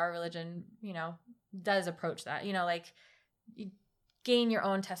of how our religion, does approach that, like you gain your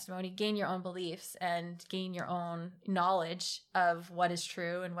own testimony, gain your own beliefs, and gain your own knowledge of what is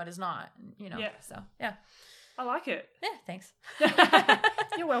true and what is not, so yeah. I like it. Yeah, thanks.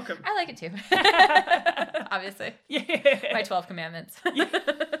 You're welcome. I like it too. Obviously. Yeah. My 12 commandments.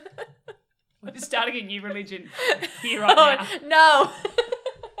 We're starting a new religion here right now. No.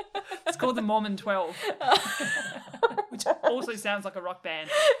 It's called the Mormon 12. Which also sounds like a rock band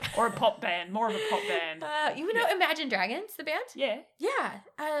or a pop band, more of a pop band. Imagine Dragons, the band? Yeah. Yeah.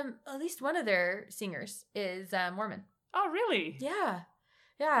 At least one of their singers is Mormon. Oh, really? Yeah.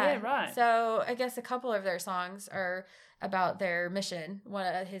 Yeah, right. So I guess a couple of their songs are about their mission,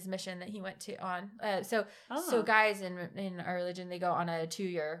 his mission that he went to on. So guys in our religion, they go on a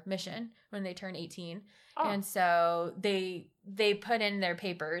 2-year mission when they turn 18. Oh. And so they put in their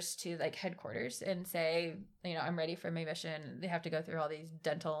papers to like headquarters and say, I'm ready for my mission. They have to go through all these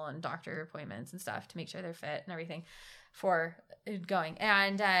dental and doctor appointments and stuff to make sure they're fit and everything for going.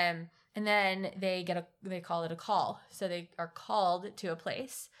 And then they call it a call. So they are called to a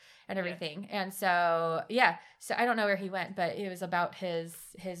place and everything. Yeah. And so, so I don't know where he went, but it was about his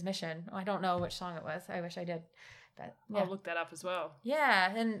mission. I don't know which song it was. I wish I did. But I'll look that up as well.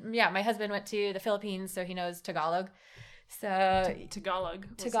 Yeah. And my husband went to the Philippines, so he knows Tagalog. So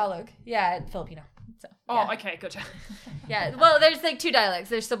Tagalog. Yeah, Filipino. So, okay, gotcha. Yeah, well, there's like 2 dialects.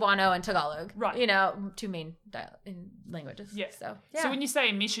 There's Cebuano and Tagalog. Right. 2 main languages. Yeah. So when you say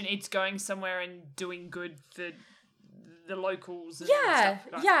a mission, it's going somewhere and doing good for the locals. And stuff.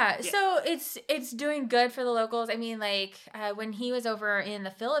 Like, yeah. So it's doing good for the locals. I mean, like when he was over in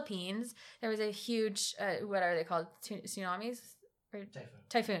the Philippines, there was a huge what are they called? Tsunamis.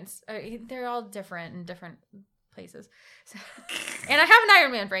 Typhoons. They're all different in different places. So, and I have an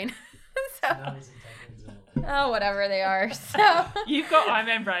Iron Man brain. Oh, whatever they are. So You've got Iron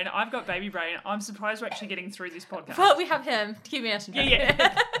Man brain. I've got baby brain. I'm surprised we're actually getting through this podcast. well, we have him to keep me on track.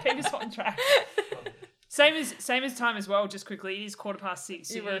 Yeah. Keep us on track. Same as time as well. Just quickly, it is 6:15.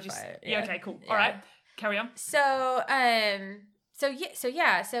 So You you were just fine, yeah. yeah. Okay, cool. Yeah. All right, carry on. So there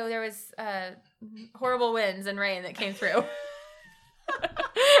was horrible winds and rain that came through.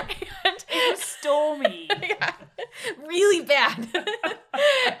 And It was stormy. yeah, really bad.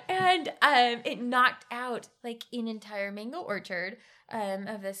 And it knocked out like an entire mango orchard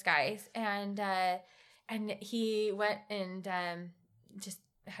of this guy's, and he went and just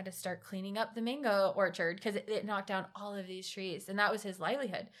had to start cleaning up the mango orchard because it knocked down all of these trees, and that was his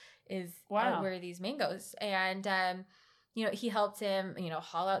livelihood, Wow. were these mangoes. And he helped him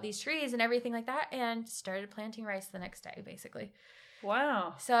haul out these trees and everything like that, and started planting rice the next day basically.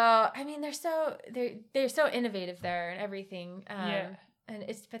 Wow. So I mean, they're so innovative there and everything. Yeah. And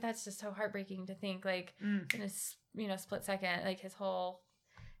but that's just so heartbreaking to think, like in a split second, like his whole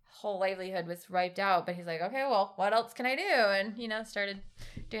livelihood was wiped out. But he's like, okay, well, what else can I do? And started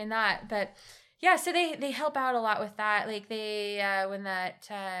doing that. But yeah, so they help out a lot with that. Like they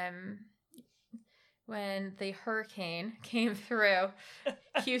when the hurricane came through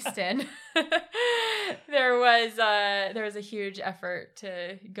Houston, there was a huge effort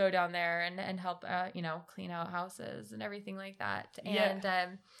to go down there and help clean out houses and everything like that. And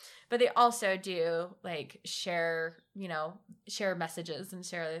but they also do like share messages and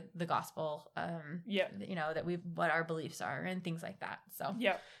share the gospel that what our beliefs are and things like that. So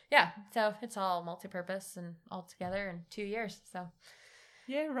so it's all multi-purpose and all together in 2 years. So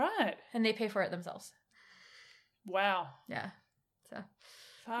Yeah, right. and they pay for it themselves. Wow. Yeah. So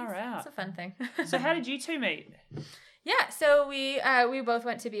Far out. it's a fun thing. So how did you two meet? Yeah, so we both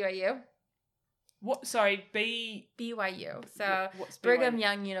went to BYU. What? Sorry, BYU. So what's Brigham BYU?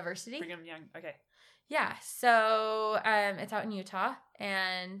 Young University. Brigham Young. Okay. Yeah. So it's out in Utah,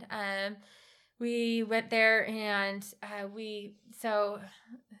 and we went there, and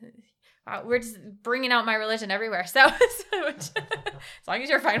wow, we're just bringing out my religion everywhere. So as long as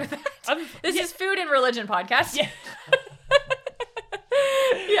you're fine with that. This is food and religion podcast. Yeah.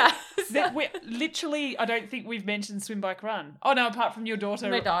 Yeah. We literally, I don't think we've mentioned swim, bike, run. Oh no, apart from your daughter.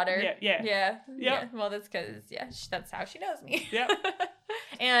 My daughter. Yeah. Well, that's because that's how she knows me. Yeah.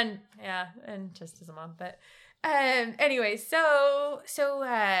 and just as a mom, but anyway, so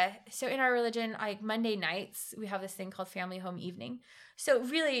in our religion, like Monday nights, we have this thing called family home evening. So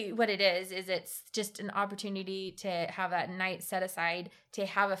really what it is it's just an opportunity to have that night set aside to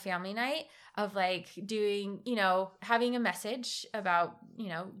have a family night of like doing, having a message about,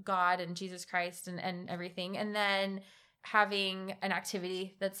 God and Jesus Christ and everything. And then having an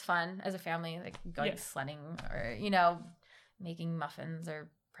activity that's fun as a family, like going sledding or, making muffins or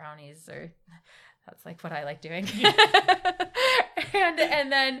brownies, or that's like what I like doing.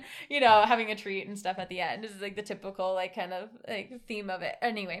 and then, having a treat and stuff at the end is like the typical like kind of like theme of it.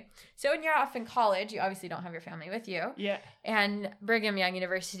 Anyway, so when you're off in college, you obviously don't have your family with you. Yeah. And Brigham Young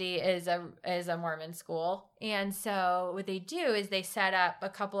University is a Mormon school. And so what they do is they set up a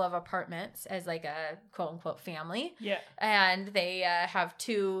couple of apartments as like a quote unquote family. Yeah. And they have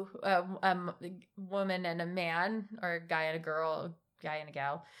two, a woman and a man, or a guy and a girl, guy and a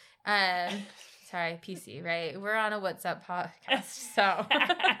gal. Sorry, PC, right? We're on a What's Up podcast, so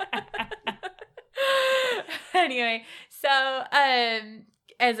anyway, so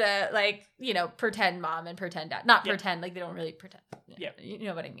as a like pretend mom and pretend dad, not pretend, like they don't really pretend. Yeah, you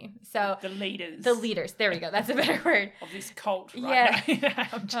know what I mean. So the leaders. There we go. That's a better word. Of this cult. Right Yeah.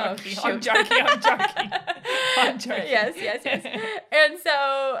 I'm joking. Oh, I'm joking. Yes. And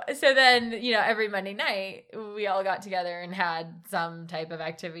so then, every Monday night we all got together and had some type of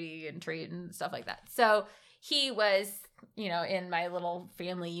activity and treat and stuff like that. So he was, in my little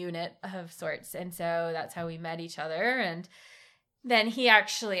family unit of sorts. And so that's how we met each other. And then he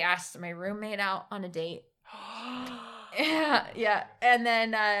actually asked my roommate out on a date. Yeah. And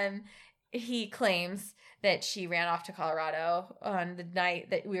then he claims that she ran off to Colorado on the night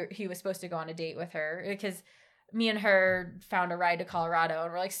that he was supposed to go on a date with her, because me and her found a ride to Colorado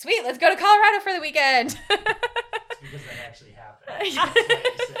and we're like, sweet, let's go to Colorado for the weekend. Because that actually happened. That's why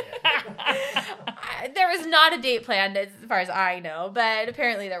you say it. There was not a date planned as far as I know, but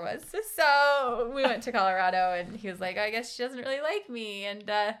apparently there was. So we went to Colorado and he was like, I guess she doesn't really like me. And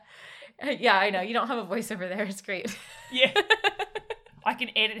yeah, I know. You don't have a voice over there. It's great. Yeah. I can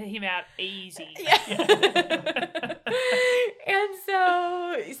edit him out easy. Yeah. And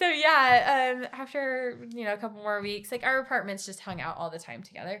so yeah, after, a couple more weeks, like our apartments just hung out all the time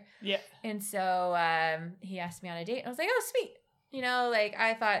together. Yeah. And so he asked me on a date and I was like, oh, sweet. Like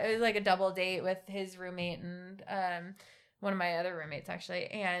I thought it was like a double date with his roommate and one of my other roommates actually.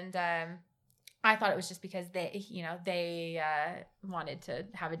 And I thought it was just because they wanted to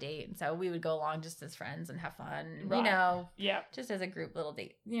have a date. And so we would go along just as friends and have fun, Right. Yeah. just as a group little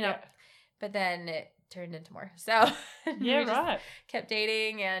date, Yeah. But then it turned into more. So Yeah, we just right. kept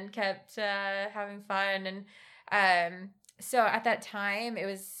dating and kept having fun. And so at that time, it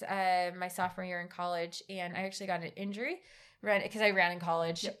was my sophomore year in college, and I actually got an injury because I ran in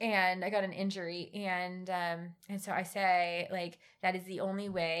college. Yep. And I got an injury, and so I say, like, that is the only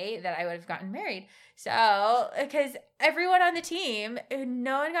way that I would have gotten married. So because everyone on the team,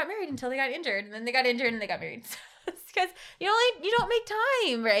 no one got married until they got injured, and then they got injured and they got married. Because you don't make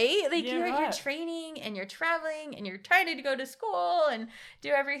time, right? Like Yeah, you're right. training and you're traveling and you're trying to go to school and do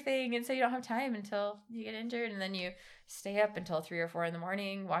everything, and so you don't have time until you get injured, and then you stay up until 3 or 4 in the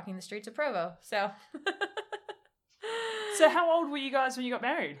morning walking the streets of Provo. So So how old were you guys when you got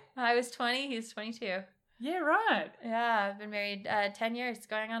married? I was 20, he was 22. Yeah, right. Yeah, I've been married 10 years,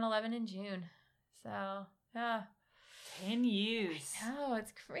 going on 11 in June. So yeah, 10 years. no,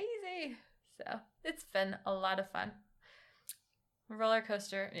 it's crazy. So it's been a lot of fun. Roller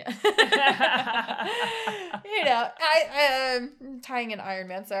coaster, yeah. I'm tying in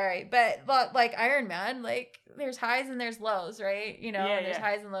Ironman, sorry, but like Ironman, like there's highs and there's lows, right? Yeah, and there's yeah.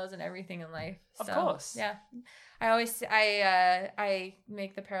 highs and lows in everything in life. Of So, course. yeah. I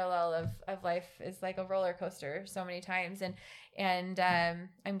make the parallel of life is like a roller coaster so many times, and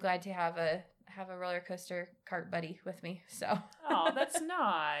I'm glad to have a roller coaster cart buddy with me. So Oh, that's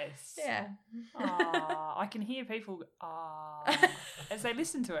nice. yeah. Aw, I can hear people as they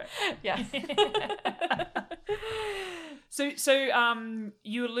listen to it. Yeah. So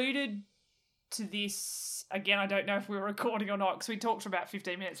you alluded to this again. I don't know if we were recording or not because we talked for about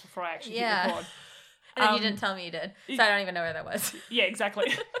 15 minutes before I actually hit Yeah. record. And then you didn't tell me you did, so I don't even know where that was. Yeah,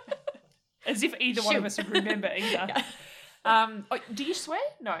 exactly. As if either one of Shoot. us would remember either. Yeah. Do you swear?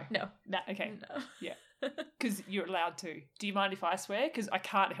 No. No. No. Okay. No. Because you're allowed to. Do you mind if I swear? Because I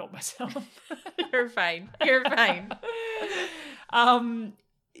can't help myself. You're fine. You're fine.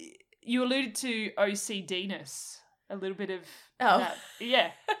 You alluded to OCD-ness. A little bit of Oh. that.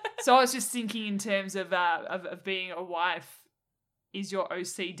 Yeah. So I was just thinking in terms of being a wife, is your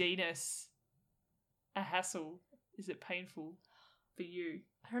OCD-ness a hassle? Is it painful for you?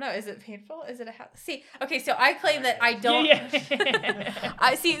 I don't know. Is it painful? Is it a see? Okay, so I claim that I don't. Yeah.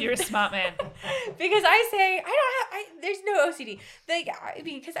 I see. You're a smart man. Because I say I don't have. There's no OCD. Like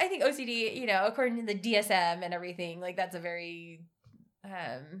because I think OCD, according to the DSM and everything, like that's a very,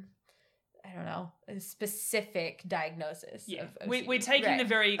 I don't know, a specific diagnosis. Yeah. Of OCD. We're taking Right. the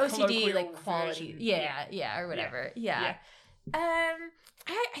very OCD colloquial like quality. version. Yeah, or whatever. Yeah.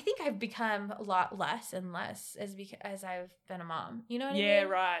 I think I've become a lot less and less as I've been a mom. You know what I mean? Yeah,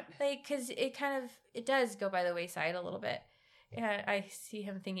 right. Like, because it does go by the wayside a little bit. And I see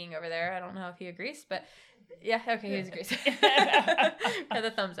him thinking over there. I don't know if he agrees, but yeah, okay, he agrees. Got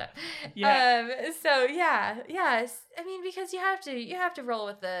the thumbs up. Yeah. So yes. I mean, because you have to roll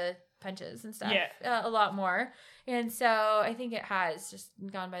with the punches and stuff. Yeah. A lot more. And so I think it has just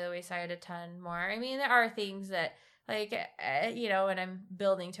gone by the wayside a ton more. I mean, there are things that, like, when I'm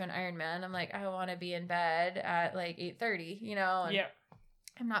building to an Ironman, I'm like, I want to be in bed at like 8:30, and Yeah.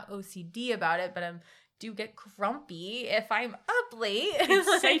 I'm not OCD about it, but do get grumpy if I'm up late.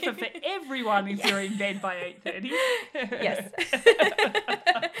 It's safer for everyone if you're in bed by 8:30. Yes.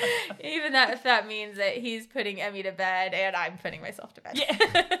 Even if that means that he's putting Emmy to bed and I'm putting myself to bed. Yeah.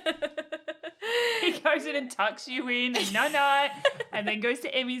 He goes in and tucks you in and no, and then goes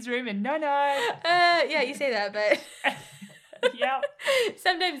to Emmy's room and no. Yeah, you say that, but Yeah.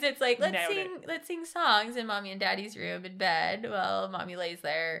 sometimes it's like Nailed let's sing songs in Mommy and Daddy's room in bed while Mommy lays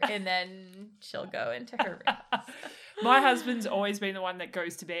there, and then she'll go into her room. My husband's always been the one that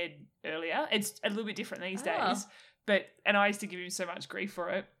goes to bed earlier. It's a little bit different these days, and I used to give him so much grief for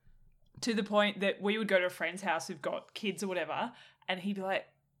it, to the point that we would go to a friend's house who've got kids or whatever, and he'd be like,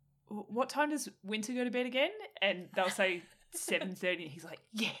 what time does Winter go to bed again? And they'll say 7:30, and he's like,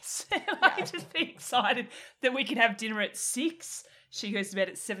 yes. Like, just be excited that we can have dinner at 6. She goes to bed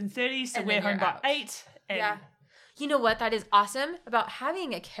at 7:30, so And we're then home you're by out. 8. And Yeah. You know what? That is awesome about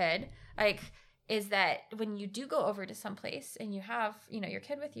having a kid, is that when you do go over to some place and you have, your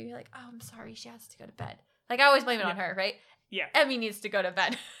kid with you, you're like, oh, I'm sorry, she has to go to bed. Like, I always blame it on her, right? Yeah. Emmy needs to go to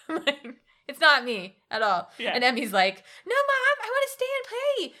bed. It's not me at all. Yeah. And Emmy's like, no, Mom, I want to stay and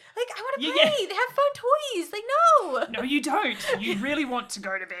play. Like, I want to Yeah, play. yeah. They have fun toys. Like, no. No, you don't. You really want to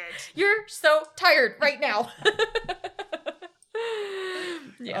go to bed. You're so tired right now.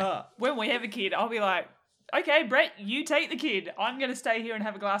 Yeah. When we have a kid, I'll be like, okay, Brett, you take the kid. I'm going to stay here and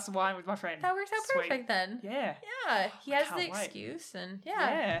have a glass of wine with my friend. That works out Sweet. perfect then. Yeah. Yeah. He has can't the wait. excuse and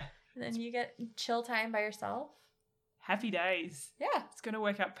Yeah. And then you get chill time by yourself. Happy days. Yeah. It's going to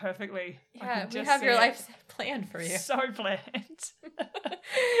work out perfectly. I Yeah. can We just have see your it. life planned for you. So planned.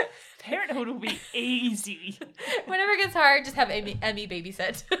 Parenthood will be easy. Whenever it gets hard, just have Emmy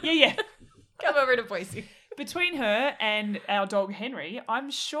babysit. Yeah. Come over to Boise. Between her and our dog Henry, I'm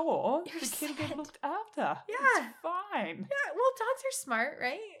sure You're the kid will get set. looked after. Yeah. It's fine. Yeah, well, dogs are smart,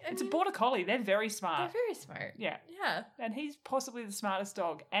 right? It's a border collie. They're very smart. They're very smart. Yeah. Yeah. And he's possibly the smartest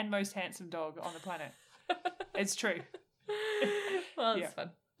dog and most handsome dog on the planet. It's true. Well, it's Yeah.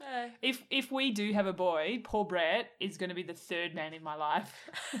 fun. If we do have a boy, poor Brett is going to be the third man in my life.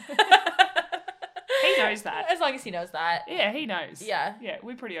 He knows that. As long as he knows that. Yeah, he knows. Yeah. Yeah,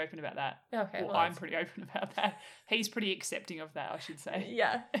 we're pretty open about that. Okay. Well, I'm pretty open about that. He's pretty accepting of that, I should say.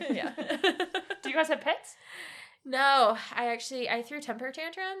 Yeah. Yeah. Do you guys have pets? No, I threw temper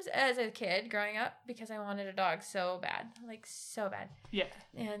tantrums as a kid growing up because I wanted a dog so bad. Like, so bad. Yeah.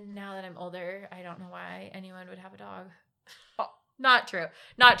 And now that I'm older, I don't know why anyone would have a dog. Oh, not true.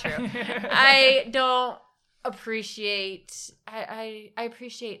 Not true. I don't appreciate I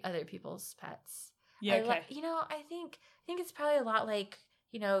appreciate other people's pets. Yeah, okay. I think it's probably a lot like,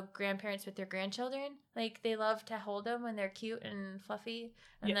 grandparents with their grandchildren. Like, they love to hold them when they're cute and fluffy,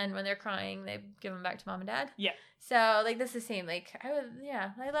 and then when they're crying, they give them back to mom and dad. Yeah. So, like, that's the same. Like, I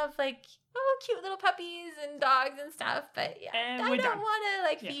love, like, cute little puppies and dogs and stuff, but And I we're don't done.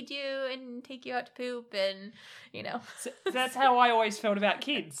 want to, feed you and take you out to poop and, So that's how I always felt about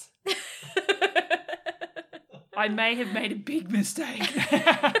kids. I may have made a big mistake.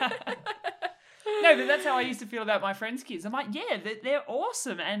 No, but that's how I used to feel about my friends' kids. I'm like, yeah, they're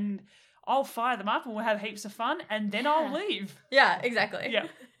awesome, and I'll fire them up and we'll have heaps of fun, and then I'll leave. Yeah, exactly. Yeah,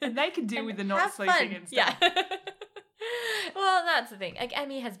 and they can deal And with the not have sleeping fun. and stuff. Yeah. Well, that's the thing. Like,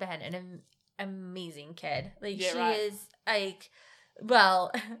 Emmy has been an amazing kid. Like, Yeah, she right. is like,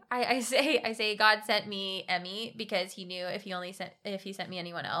 well, I say God sent me Emmy because he knew if he sent me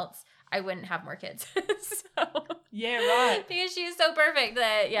anyone else, I wouldn't have more kids. So Yeah, right. because she is so perfect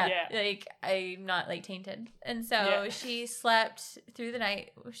that Yeah. like, I'm not like tainted. And so Yeah. she slept through the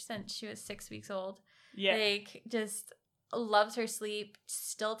night since she was 6 weeks old. Yeah. Like, just loves her sleep,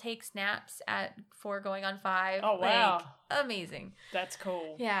 still takes naps at 4 going on 5. Oh, wow. Like, amazing. That's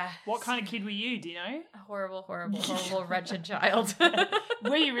cool. Yeah. What kind of kid were you? Do you know? A horrible, wretched child.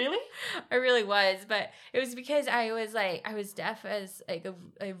 Were you really? I really was, but it was because I was deaf as like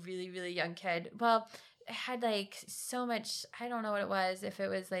a really, really young kid. Well, I had like so much, I don't know what it was, if it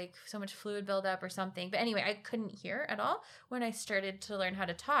was like so much fluid buildup or something. But anyway, I couldn't hear at all when I started to learn how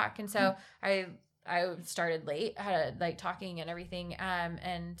to talk. And so I started late, like talking and everything.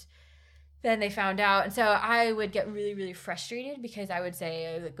 And then they found out. And so I would get really, really frustrated because I would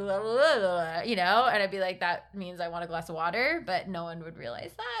say, like, blah, blah, blah, blah, and I'd be like, that means I want a glass of water, but no one would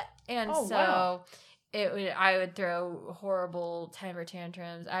realize that. And Oh, so wow. I would throw horrible temper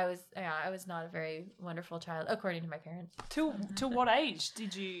tantrums. I was not a very wonderful child, according to my parents. To what age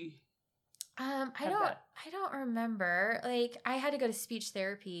did you? I that? don't remember. Like, I had to go to speech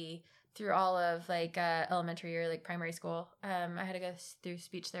therapy through all of like elementary or like primary school. I had to go through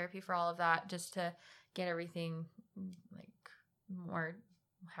speech therapy for all of that just to get everything like more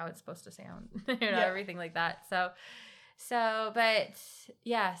how it's supposed to sound, Yeah. everything like that. So, but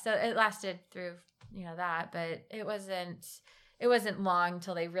yeah, so it lasted through, that, but it wasn't long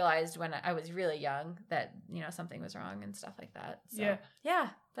till they realized when I was really young that, something was wrong and stuff like that. So, yeah,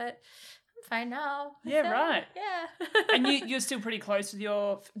 but I'm fine now. Yeah, So, right. Yeah. And you're still pretty close with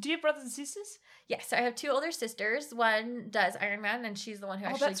your. Do you have brothers and sisters? Yes, so I have 2 older sisters. One does Ironman, and she's the one who Oh,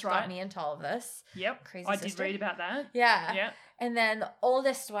 actually that's got right. me into all of this. Yep. Crazy I sister. did read about that. Yeah. Yeah. And then the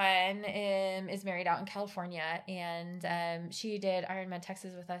oldest one is married out in California, and she did Ironman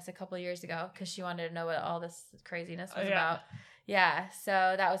Texas with us a couple of years ago because she wanted to know what all this craziness was yeah. about. Yeah, so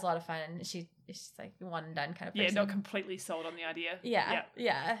that was a lot of fun. She's like one and done kind of person. Yeah, not completely sold on the idea.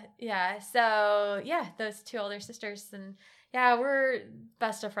 Yeah. So yeah, those 2 older sisters, and yeah, we're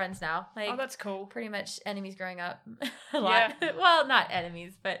best of friends now. Like, Oh, that's cool. pretty much enemies growing up a lot. Well, not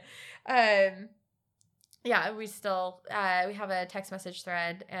enemies, but yeah, we still we have a text message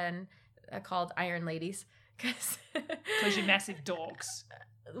thread and called Iron Ladies Because you're massive dorks.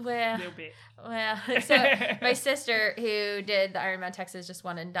 Well, A little bit. Well, so my sister, who did the Ironman Texas Just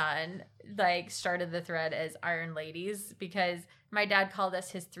One and Done, like started the thread as Iron Ladies because my dad called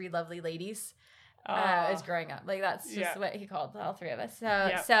us his 3 lovely ladies as growing up. Like that's just what he called all 3 of us.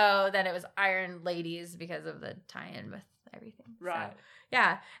 So then it was Iron Ladies because of the tie-in with everything. Right. So,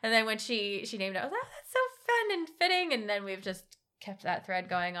 yeah. And then when she named it, I was like, oh, that's so fun and fitting. And then we've just kept that thread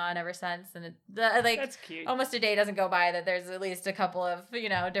going on ever since. And that's cute. Almost a day doesn't go by that there's at least a couple of,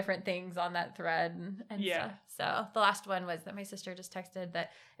 different things on that thread and stuff. So the last one was that my sister just texted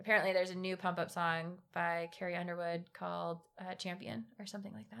that apparently there's a new Pump Up song by Carrie Underwood called Champion or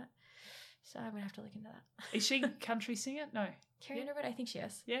something like that. So I'm gonna have to look into that. Is she country singer? No. Carrie Underwood, I think she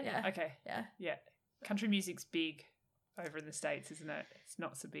is. Yeah. Okay. Yeah. Yeah. Country music's big over in the States, isn't it? It's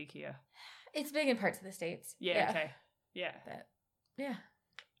not so big here. It's big in parts of the States. Yeah. Okay. Yeah. But yeah.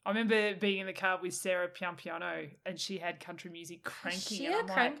 I remember being in the car with Sarah Piampiano and she had country music cranking. She and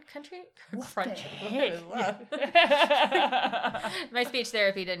had I'm like, country? what Crunch. the heck? My speech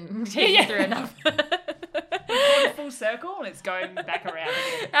therapy didn't take me through enough. Going full circle and it's going back around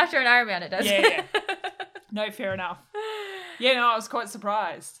again. After an Ironman, it does. Yeah. No, fair enough. Yeah, no, I was quite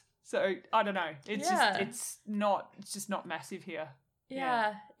surprised. So I don't know. It's just not massive here.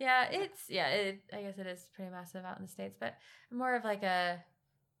 Yeah. I guess it is pretty massive out in the States, but more of like a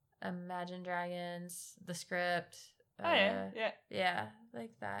Imagine Dragons, The Script. Yeah,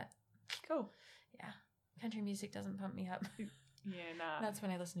 like that. Cool. Yeah, country music doesn't pump me up. Yeah, nah. That's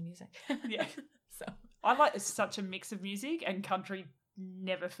when I listen to music. Yeah. So I like such a mix of music, and country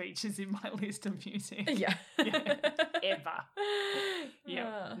never features in my list of music. Yeah. Ever.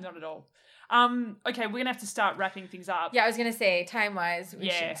 Yeah, not at all. Okay, we're gonna have to start wrapping things up. Yeah, I was gonna say time-wise, we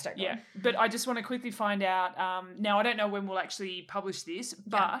should start going. Yeah, but I just want to quickly find out. Now I don't know when we'll actually publish this,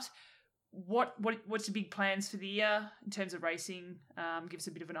 but what's the big plans for the year in terms of racing? Give us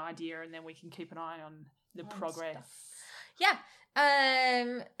a bit of an idea, and then we can keep an eye on the progress. Yeah.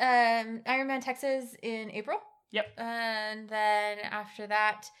 Ironman Texas in April. Yep. And then after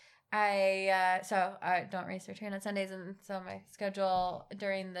that, I don't race or train on Sundays, and so my schedule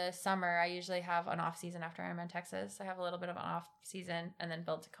during the summer, I usually have an off season after Ironman Texas. I have a little bit of an off season and then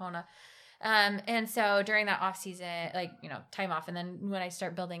build to Kona. And so during that off season, time off, and then when I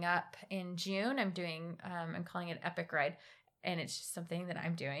start building up in June, I'm doing, I'm calling it Epic Ride. And it's just something that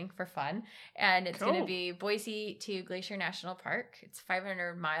I'm doing for fun. And it's going to be Boise to Glacier National Park. It's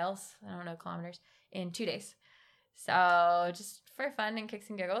 500 miles, kilometers, in 2 days. So just for fun and kicks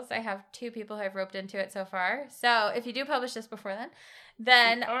and giggles. I have 2 people who I've roped into it so far. So if you do publish this before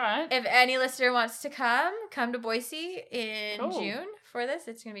then all right. If any listener wants to come to Boise in June for this.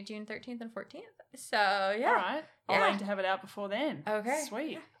 It's going to be June 13th and 14th. So yeah. All right. I'll aim to have it out before then. Okay.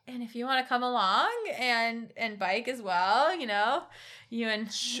 Sweet. Yeah. And if you want to come along and bike as well, you and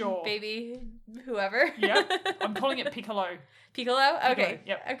baby whoever. Yep. I'm calling it Piccolo. Piccolo? Okay.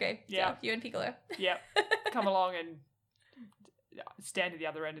 Yep. Okay. Yeah. So you and Piccolo. Yep. Come along and stand at the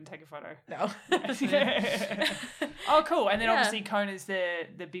other end and take a photo. No. Oh, cool. And then obviously Kona's the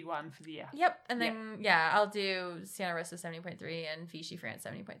big one for the year. Yep. And then, I'll do Santa Rosa 70.3 and Vichy France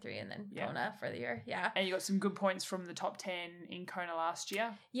 70.3 and then Kona for the year. Yeah. And you got some good points from the top 10 in Kona last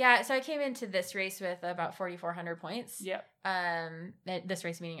year. Yeah. So I came into this race with about 4,400 points. Yep. This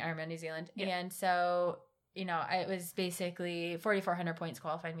race meaning Ironman New Zealand. Yep. And so, it was basically 4,400 points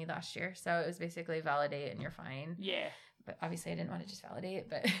qualified me last year. So it was basically validate and you're fine. Yeah. But obviously I didn't want to just validate,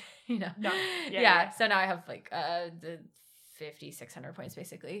 but No. Yeah. So now I have like the 5,600 points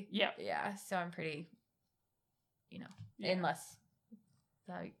basically. Yeah. Yeah. So I'm pretty, unless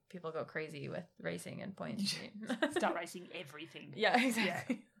people go crazy with racing and points. Start racing everything. Yeah,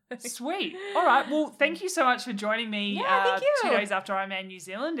 exactly. Yeah. Sweet. All right. Well, thank you so much for joining me. Thank you. 2 days after Ironman New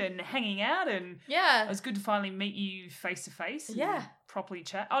Zealand and hanging out, and it was good to finally meet you face to face. Yeah. Properly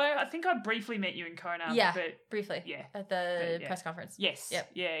chat. I think I briefly met you in Kona. Yeah. But briefly. Yeah. At the press conference. Yes.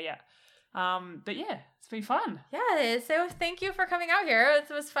 Yep. Yeah. But yeah, it's been fun. Yeah, it is. So thank you for coming out here.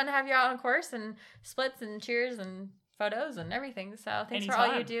 It was fun to have you out on course and splits and cheers and photos and everything. So thanks for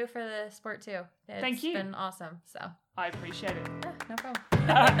all you do for the sport too. Thank you. It's been awesome. So I appreciate it. Yeah, no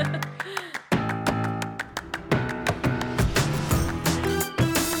problem.